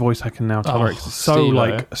much of his voice I can now tolerate. 'Cause it's so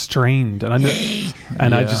Steve-O. strained, and I know,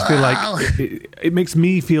 and I just feel like it makes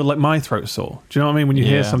me feel like my throat's sore. Do you know what I mean? When you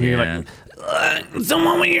hear something you're like,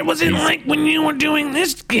 someone was it like when you were doing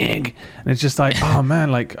this gig, and it's just like, oh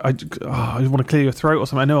man, I just want to clear your throat or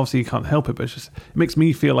something. I know obviously you can't help it, but it makes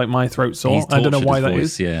me feel like my throat's sore. He's I don't know tortured why his that voice,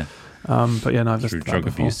 is. Yeah, But yeah, no, I've through listened to drug that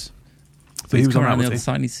before. abuse. So But he he's was come on around the that, other was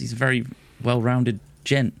side. He's a very well-rounded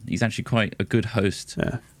gent. He's actually quite a good host.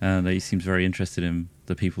 Yeah. And he seems very interested in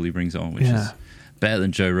the people he brings on, which Yeah. is better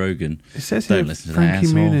than Joe Rogan. It says Don't here listen to Frankie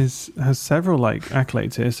that asshole. Muniz has several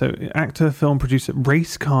accolades here. So actor, film producer,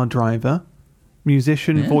 race car driver,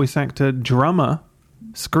 musician, voice actor, drummer,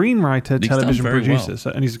 screenwriter, He's done television very producer. well. So,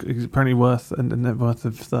 and he's apparently worth a net worth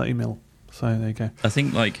of 30 mil. So there you go. I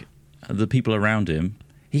think the people around him.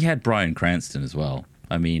 He had Bryan Cranston as well.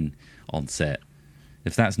 I mean, on set.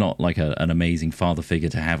 If that's not an amazing father figure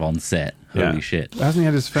to have on set, holy shit! Hasn't he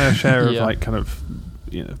had his fair share Yeah.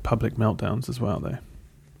 of public meltdowns as well though?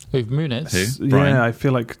 With Muniz. Who? Brian? Yeah, I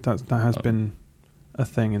feel like that has been a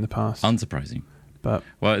thing in the past. Unsurprising. But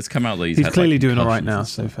Well, it's come out that he's had, clearly doing all right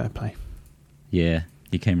concussions now, and so stuff. fair play. Yeah,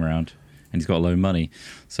 he came around and he's got a load of money,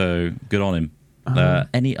 so good on him.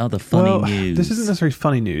 Any other funny well, news? This isn't necessarily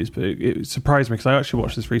funny news, but it surprised me because I actually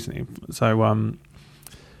watched this recently. So,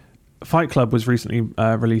 Fight Club was recently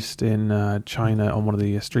released in China on one of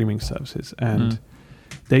the streaming services, and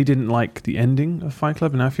they didn't like the ending of Fight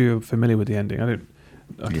Club. And now, if you're familiar with the ending,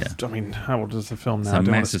 I mean, how old is the film now? It's a I don't want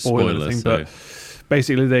to massive spoil spoiler, anything, so- but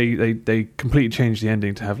basically, they completely changed the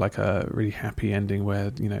ending to have a really happy ending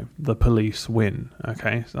where the police win.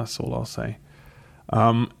 Okay, so that's all I'll say.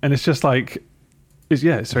 And it's just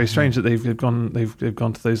it's very strange that they've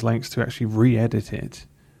gone to those lengths to actually re-edit it,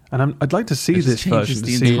 and I'd like to see It just this version changes to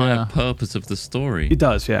the see. entire purpose of the story. It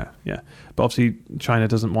does, yeah. But obviously, China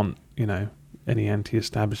doesn't want any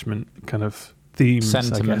anti-establishment kind of themes,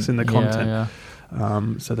 Sentiment. I guess, in the content.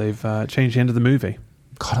 Yeah. So they've changed the end of the movie.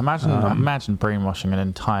 God, imagine brainwashing an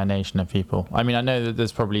entire nation of people. I mean, I know that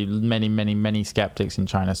there's probably many, many, many skeptics in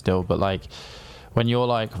China still, but when you're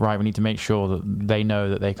right, we need to make sure that they know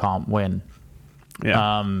that they can't win.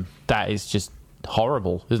 Yeah. That is just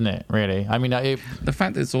horrible, isn't it? Really. I mean, The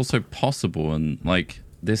fact that it's also possible in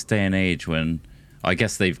this day and age when I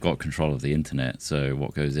guess they've got control of the internet, so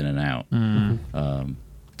what goes in and out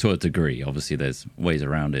to a degree. Obviously, there's ways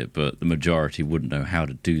around it, but the majority wouldn't know how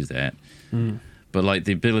to do that. But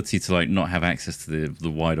the ability to not have access to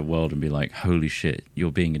the wider world and be holy shit,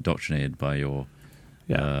 you're being indoctrinated by your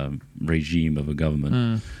regime of a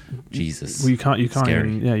government. Jesus. Well, you can't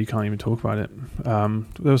Scary. even, you can't even talk about it.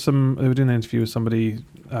 They were doing an interview with somebody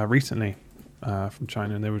recently from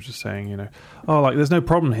China, and they were just saying, there's no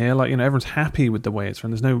problem here. Everyone's happy with the way it's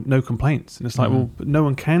run. There's no complaints, and it's well, but no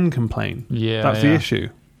one can complain. Yeah, that's the issue.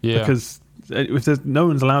 Yeah, because if there's no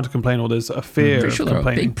one's allowed to complain, or there's a fear I'm pretty of sure there are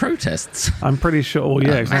complaining. big protests. I'm pretty sure. Well,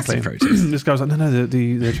 yeah, exactly. Massive protests. This guy was like, no,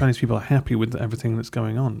 the Chinese people are happy with everything that's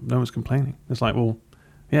going on. No one's complaining. It's well,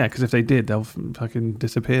 Yeah, because if they did, they'll fucking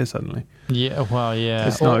disappear suddenly. Yeah, well, yeah.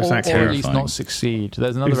 It's not exactly or at least not succeed.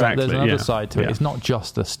 There's another side to it. Yeah. It's not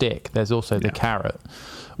just the stick. There's also the carrot,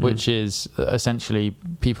 which is essentially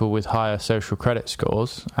people with higher social credit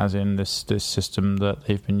scores, as in this system that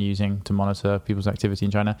they've been using to monitor people's activity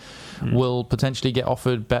in China, will potentially get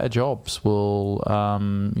offered better jobs, will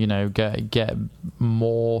get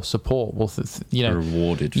more support, will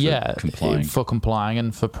rewarded for complying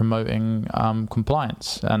and for promoting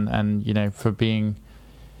compliance and for being.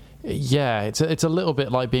 Yeah, it's a little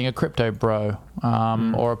bit like being a crypto bro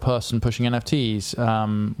or a person pushing NFTs,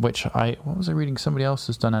 what was I reading? Somebody else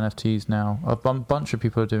has done NFTs now. A bunch of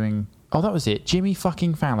people are doing... Oh, that was it. Jimmy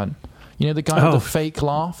fucking Fallon. You know, the guy with the fake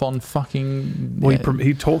laugh on fucking... Well,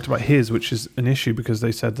 he talked about his, which is an issue because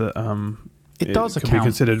they said that... it does could account. Be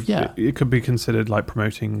considered, it could be considered like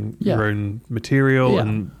promoting your own material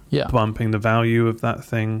and bumping the value of that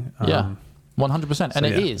thing. 100%, and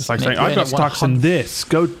it is. It's like saying, I got stocks in this.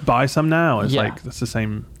 Go buy some now. It's like that's the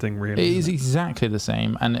same thing, really. It is exactly the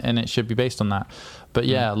same, and it should be based on that. But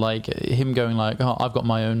like him going like, oh, I've got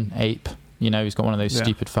my own ape. He's got one of those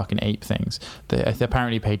stupid fucking ape things. They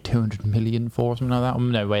apparently paid 200 million for or something like that.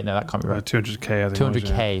 No, wait, no, that can't be right. 200k, I think.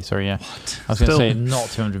 200k, sorry, yeah. What? I was going to say not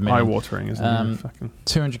 200 million. Eye-watering, isn't it?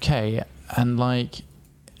 200k, and like.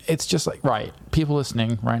 It's just like, right, people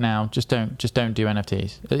listening right now, just don't do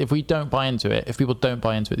NFTs. If we don't buy into it, if people don't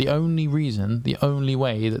buy into it, the only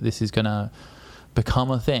way that this is going to become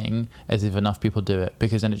a thing is if enough people do it,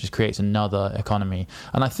 because then it just creates another economy.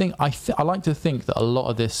 And I like to think that a lot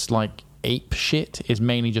of this like ape shit is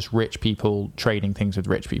mainly just rich people trading things with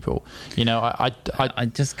rich people. I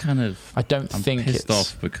just kind of... I'm pissed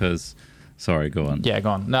off because... Sorry, go on. Yeah, go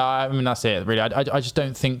on. No, I mean, that's it, really. I just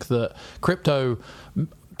don't think that crypto...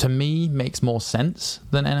 to me makes more sense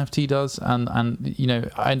than NFT does, and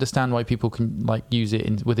I understand why people can like use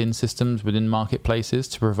it within systems, within marketplaces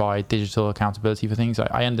to provide digital accountability for things.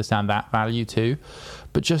 I understand that value too,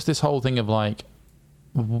 but just this whole thing of like,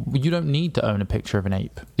 you don't need to own a picture of an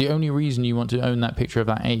ape. The only reason you want to own that picture of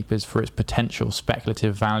that ape is for its potential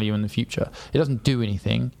speculative value in the future. It doesn't do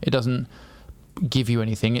anything. It doesn't give you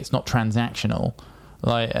anything. It's not transactional.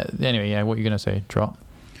 Like anyway, what are you going to say, Trot?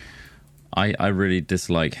 I really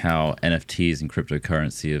dislike how NFTs and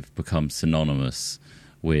cryptocurrency have become synonymous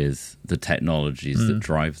with the technologies that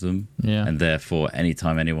drive them. Yeah. And therefore,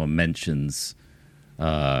 anytime anyone mentions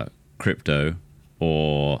crypto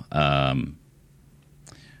or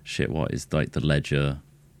what is like the ledger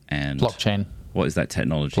and... blockchain. What is that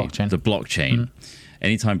technology? Blockchain. The blockchain.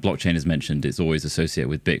 Anytime blockchain is mentioned, it's always associated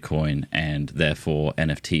with Bitcoin and therefore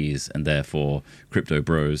NFTs and therefore crypto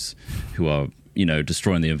bros who are...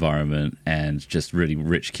 destroying the environment and just really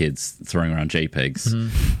rich kids throwing around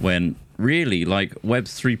JPEGs, when really like Web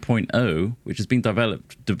 3.0, which has been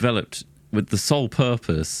developed with the sole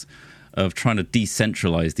purpose of trying to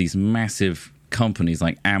decentralize these massive companies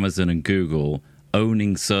like Amazon and Google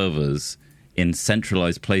owning servers in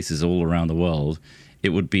centralized places all around the world, it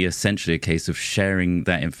would be essentially a case of sharing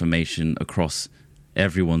that information across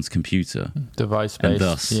everyone's computer. Device-based, and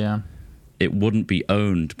thus, it wouldn't be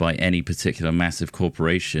owned by any particular massive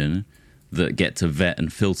corporation that get to vet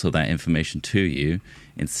and filter that information to you.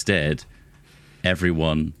 Instead,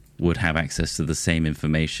 everyone would have access to the same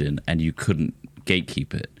information and you couldn't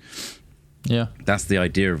gatekeep it. Yeah. That's the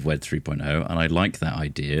idea of Web 3.0, and I like that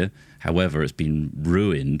idea. However, it's been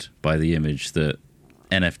ruined by the image that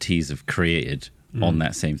NFTs have created on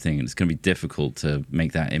that same thing, and it's going to be difficult to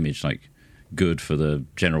make that image like good for the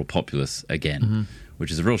general populace again,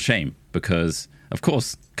 which is a real shame, because of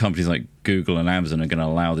course companies like Google and Amazon are going to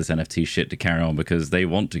allow this NFT shit to carry on because they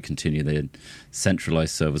want to continue their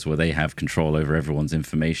centralized servers where they have control over everyone's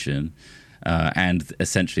information, and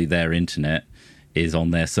essentially their internet is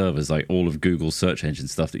on their servers. Like all of Google's search engine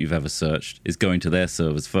stuff that you've ever searched is going to their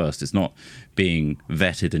servers first. It's not being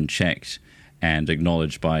vetted and checked and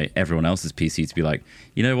acknowledged by everyone else's PC to be like,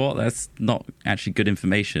 you know what, that's not actually good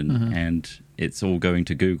information, and it's all going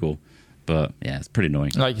to Google. But yeah, it's pretty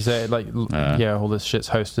annoying. Like you say, all this shit's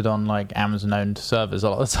hosted on like Amazon-owned servers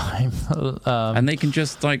a lot of the time, and they can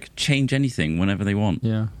just like change anything whenever they want.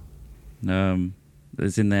 Yeah,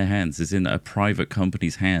 it's in their hands. It's in a private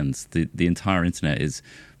company's hands. The entire internet is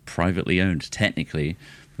privately owned, technically,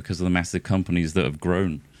 because of the massive companies that have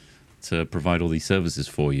grown to provide all these services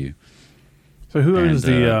for you. So who owns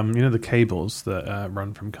the cables that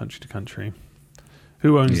run from country to country?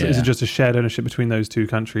 Who owns? Is it just a shared ownership between those two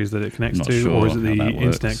countries that it connects to, or is it the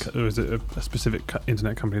internet, or is it a specific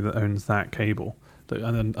internet company that owns that cable, the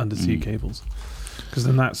undersea cables? Because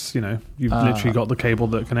then that's, you've literally got the cable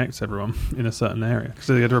that connects everyone in a certain area. Because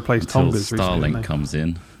they had to replace Tongas recently. Starlink comes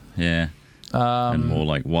in, yeah. And more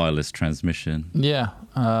like wireless transmission. Yeah.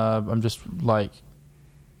 I'm just like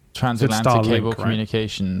transatlantic cable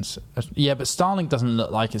communications. Yeah, but Starlink doesn't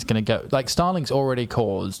look like it's going to go. Like, Starlink's already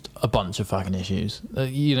caused a bunch of fucking issues.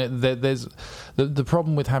 There's the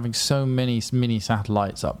problem with having so many mini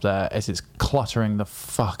satellites up there is it's cluttering the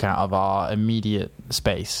fuck out of our immediate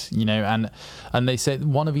space. And they said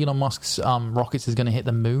one of Elon Musk's rockets is going to hit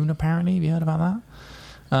the moon. Apparently, have you heard about that?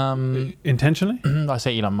 Intentionally? I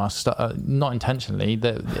say Elon Musk, not intentionally.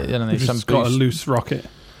 He's just got a loose rocket.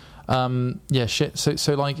 Shit. So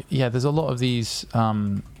there's a lot of these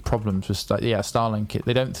problems with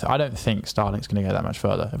Starlink. I don't think Starlink's going to go that much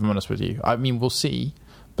further, if I'm honest with you. I mean, we'll see,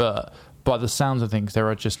 but by the sounds of things, there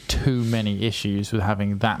are just too many issues with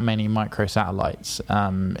having that many microsatellites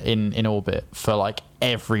in orbit for like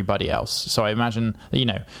everybody else. So I imagine,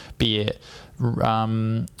 be it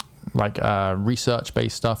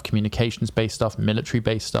research-based stuff, communications-based stuff,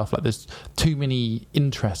 military-based stuff. Like, there's too many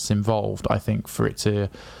interests involved, I think, for it to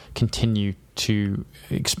continue to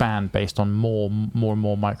expand based on more and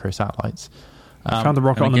more microsatellites. I found the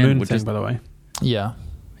rocket on the moon thing, by the way. Yeah.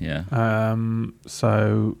 Yeah.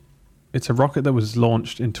 So it's a rocket that was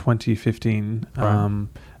launched in 2015 and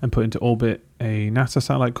put into orbit a NASA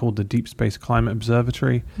satellite called the Deep Space Climate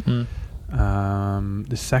Observatory.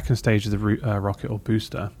 The second stage of the rocket, or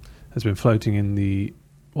booster, has been floating in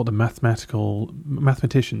what the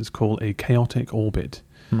mathematicians call a chaotic orbit.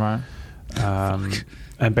 Right.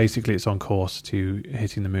 And basically it's on course to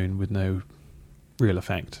hitting the moon with no real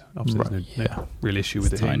effect. Obviously there's no real issue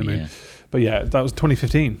with it hitting the moon. Yeah. But yeah, that was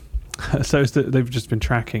 2015. So they've just been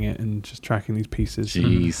tracking it and just tracking these pieces.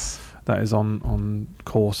 Jeez. That is on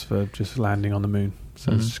course for just landing on the moon.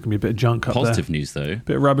 So it's just going to be a bit of junk up there. Positive news, though.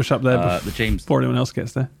 Bit of rubbish up there before anyone else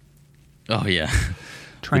gets there. Oh, yeah.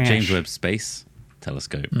 Trash. The James Webb Space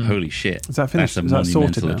Telescope. Holy shit. Is that finished? That's a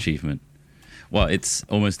monumental achievement. Well, it's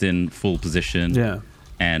almost in full position. Yeah.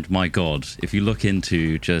 And my God, if you look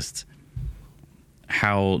into just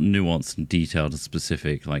how nuanced and detailed and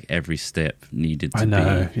specific, like, every step needed to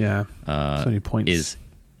be. Yeah. So many points. Is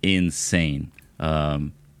insane.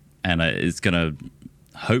 And it's going to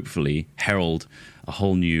hopefully herald a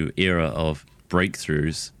whole new era of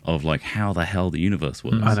breakthroughs of like how the hell the universe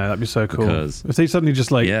works. I know, that'd be so cool. Because if they suddenly just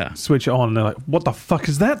switch it on and they're like, what the fuck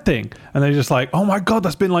is that thing? And they're just like, oh my God,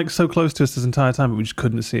 that's been like so close to us this entire time, but we just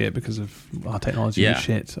couldn't see it because of our technology and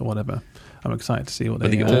shit or whatever. I'm excited to see what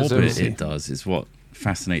the orbit it does is what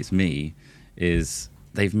fascinates me, is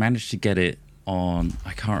they've managed to get it on,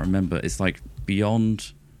 I can't remember, it's like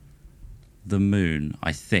beyond the moon,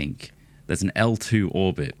 I think. There's an L2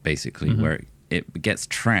 orbit basically where it gets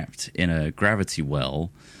trapped in a gravity well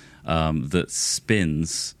that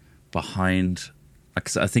spins behind.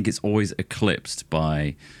 I think it's always eclipsed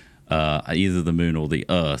by either the moon or the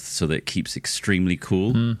Earth, so that it keeps extremely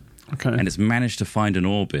cool. Okay. And it's managed to find an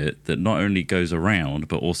orbit that not only goes around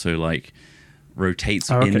but also like rotates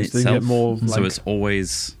in itself. So, more, like, so it's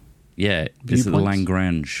always this is the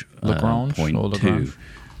Lagrange point 2.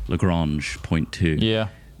 Lagrange point 2. Yeah.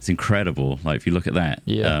 It's incredible. Like, if you look at that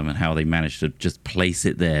and how they managed to just place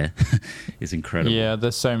it there, it's incredible. Yeah,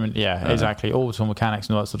 there's so many. Yeah, exactly. Orbital mechanics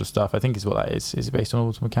and all that sort of stuff. I think is what that is. Is it based on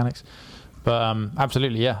orbital mechanics? But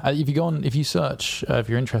absolutely, yeah. If you search, if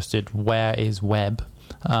you're interested, where is Webb?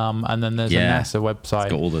 And then there's a NASA website.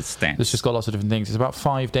 It's got all the stats. It's just got lots of different things. It's about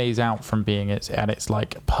 5 days out from being at its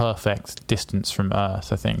like perfect distance from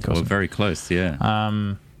Earth, I think. Well, very close,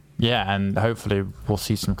 yeah. Yeah, and hopefully we'll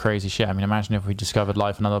see some crazy shit. I mean, imagine if we discovered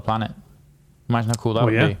life on another planet. Imagine how cool that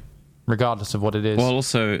would be, regardless of what it is. Well,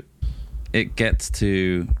 also, it gets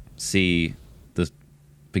to see the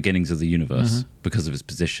beginnings of the universe because of its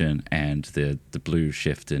position and the blue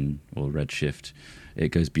shift or red shift. It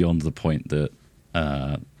goes beyond the point that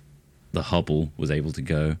the Hubble was able to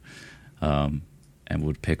go and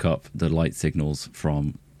would pick up the light signals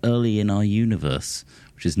from early in our universe,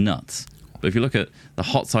 which is nuts. But if you look at the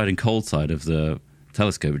hot side and cold side of the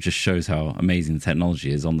telescope, it just shows how amazing the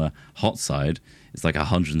technology is. On the hot side, it's like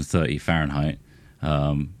 130 Fahrenheit.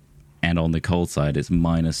 And on the cold side, it's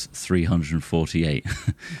minus 348.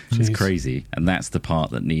 It's crazy. And that's the part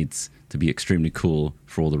that needs to be extremely cool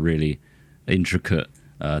for all the really intricate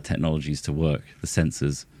technologies to work, the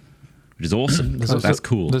sensors, which is awesome. That's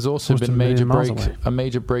cool. There's also been a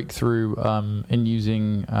major breakthrough in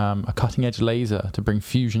using a cutting-edge laser to bring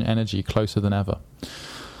fusion energy closer than ever.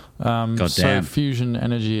 So fusion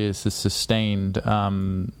energy is a sustained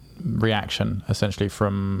reaction essentially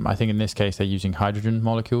from, I think in this case they're using hydrogen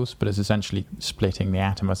molecules, but it's essentially splitting the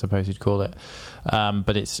atom, I suppose you'd call it.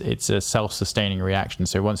 But it's a self-sustaining reaction.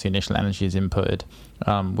 So once the initial energy is inputted,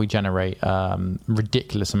 we generate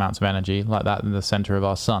ridiculous amounts of energy like that in the center of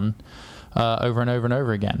our sun over and over and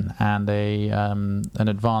over again. And an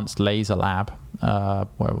advanced laser lab,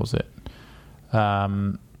 where was it?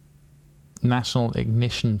 National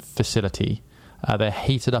Ignition Facility. They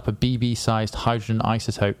heated up a BB-sized hydrogen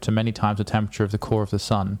isotope to many times the temperature of the core of the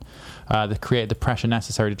sun. They created the pressure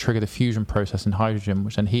necessary to trigger the fusion process in hydrogen,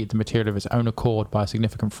 which then heated the material of its own accord by a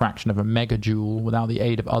significant fraction of a megajoule without the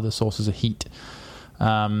aid of other sources of heat.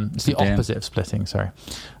 It's the opposite of splitting, sorry.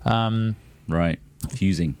 Right.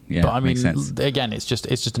 Fusing, yeah. But I mean, makes sense. Again, it's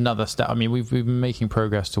just another step. I mean, we've been making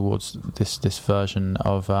progress towards this version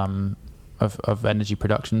of energy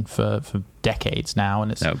production for decades now,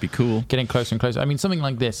 and it's that would be cool. Getting closer and closer. I mean, something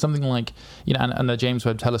like this, something like, you know, and the James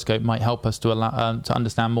Webb Telescope might help us to allow to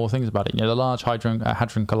understand more things about it. You know, the Large Hadron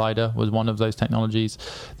Collider was one of those technologies.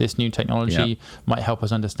 This new technology might help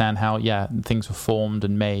us understand how things were formed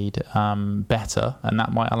and made better, and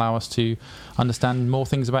that might allow us to understand more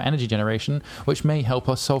things about energy generation, which may help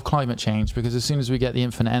us solve climate change. Because as soon as we get the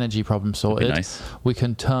infinite energy problem sorted, we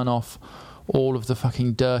can turn off all of the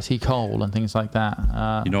fucking dirty coal and things like that.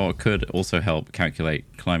 You know what could also help calculate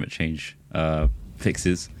climate change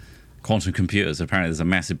fixes? Quantum computers. Apparently there's a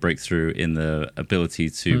massive breakthrough in the ability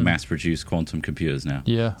to mass produce quantum computers now.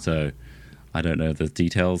 Yeah. So I don't know the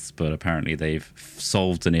details, but apparently they've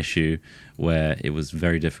solved an issue where it was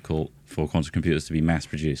very difficult for quantum computers to be mass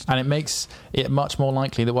produced. And it makes it much more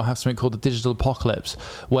likely that we'll have something called the digital apocalypse,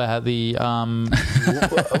 where the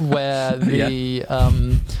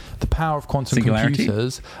the power of quantum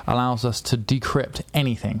computers allows us to decrypt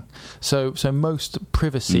anything. So most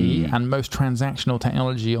privacy and most transactional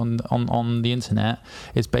technology on the internet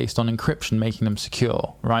is based on encryption, making them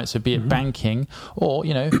secure, right? So be it banking, or,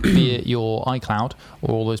 you know, be it your iCloud,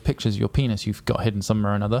 or all those pictures of your penis you've got hidden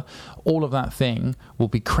somewhere or another, all of that thing will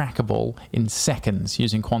be crackable in seconds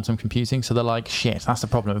using quantum computing. So they're like, shit, that's the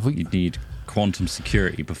problem. You need quantum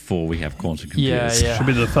security before we have quantum computers. Should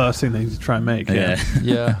be the first thing they need to try and make.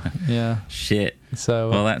 Yeah. Shit. So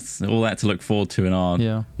well, that's all that to look forward to in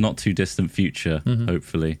our not too distant future.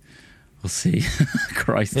 Hopefully, we'll see.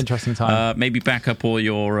 Christ, interesting time. Maybe back up all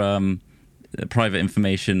your private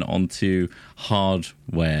information onto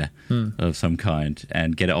hardware of some kind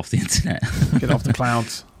and get it off the internet. Get off the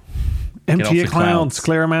clouds. Empty your clouds.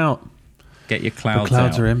 Clear them out. Get your clouds out. The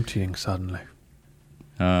clouds are emptying suddenly.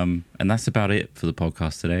 And that's about it for the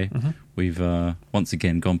podcast today. We've once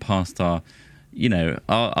again gone past our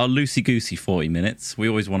loosey-goosey 40 minutes. We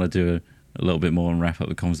always want to do a little bit more and wrap up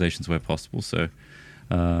the conversations where possible. So,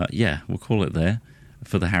 we'll call it there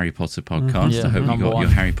for the Harry Potter podcast. I hope you got your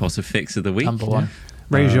Harry Potter fix of the week. Number one.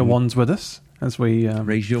 Raise your wands with us as we...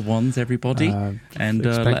 raise your wands, everybody. And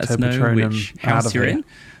let us know which house you're in.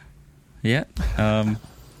 Yeah.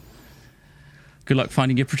 Good luck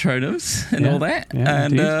finding your Patronums and all that. Yeah,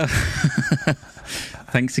 and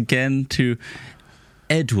thanks again to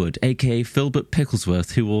Edward, a.k.a. Philbert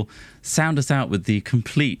Picklesworth, who will sound us out with the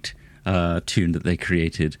complete tune that they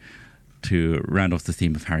created to round off the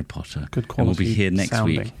theme of Harry Potter. Good quality. And we'll be here next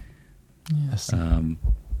week. Yes. And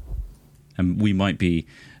we might be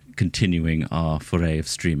continuing our foray of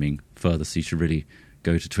streaming further, so you should really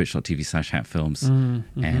go to twitch.tv/hatfilms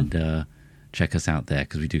and check us out there,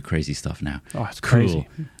 because we do crazy stuff now. Oh, it's crazy.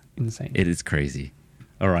 Insane. It is crazy.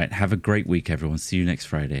 All right, have a great week, everyone. See you next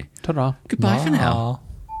Friday. Ta-ra. Goodbye for now.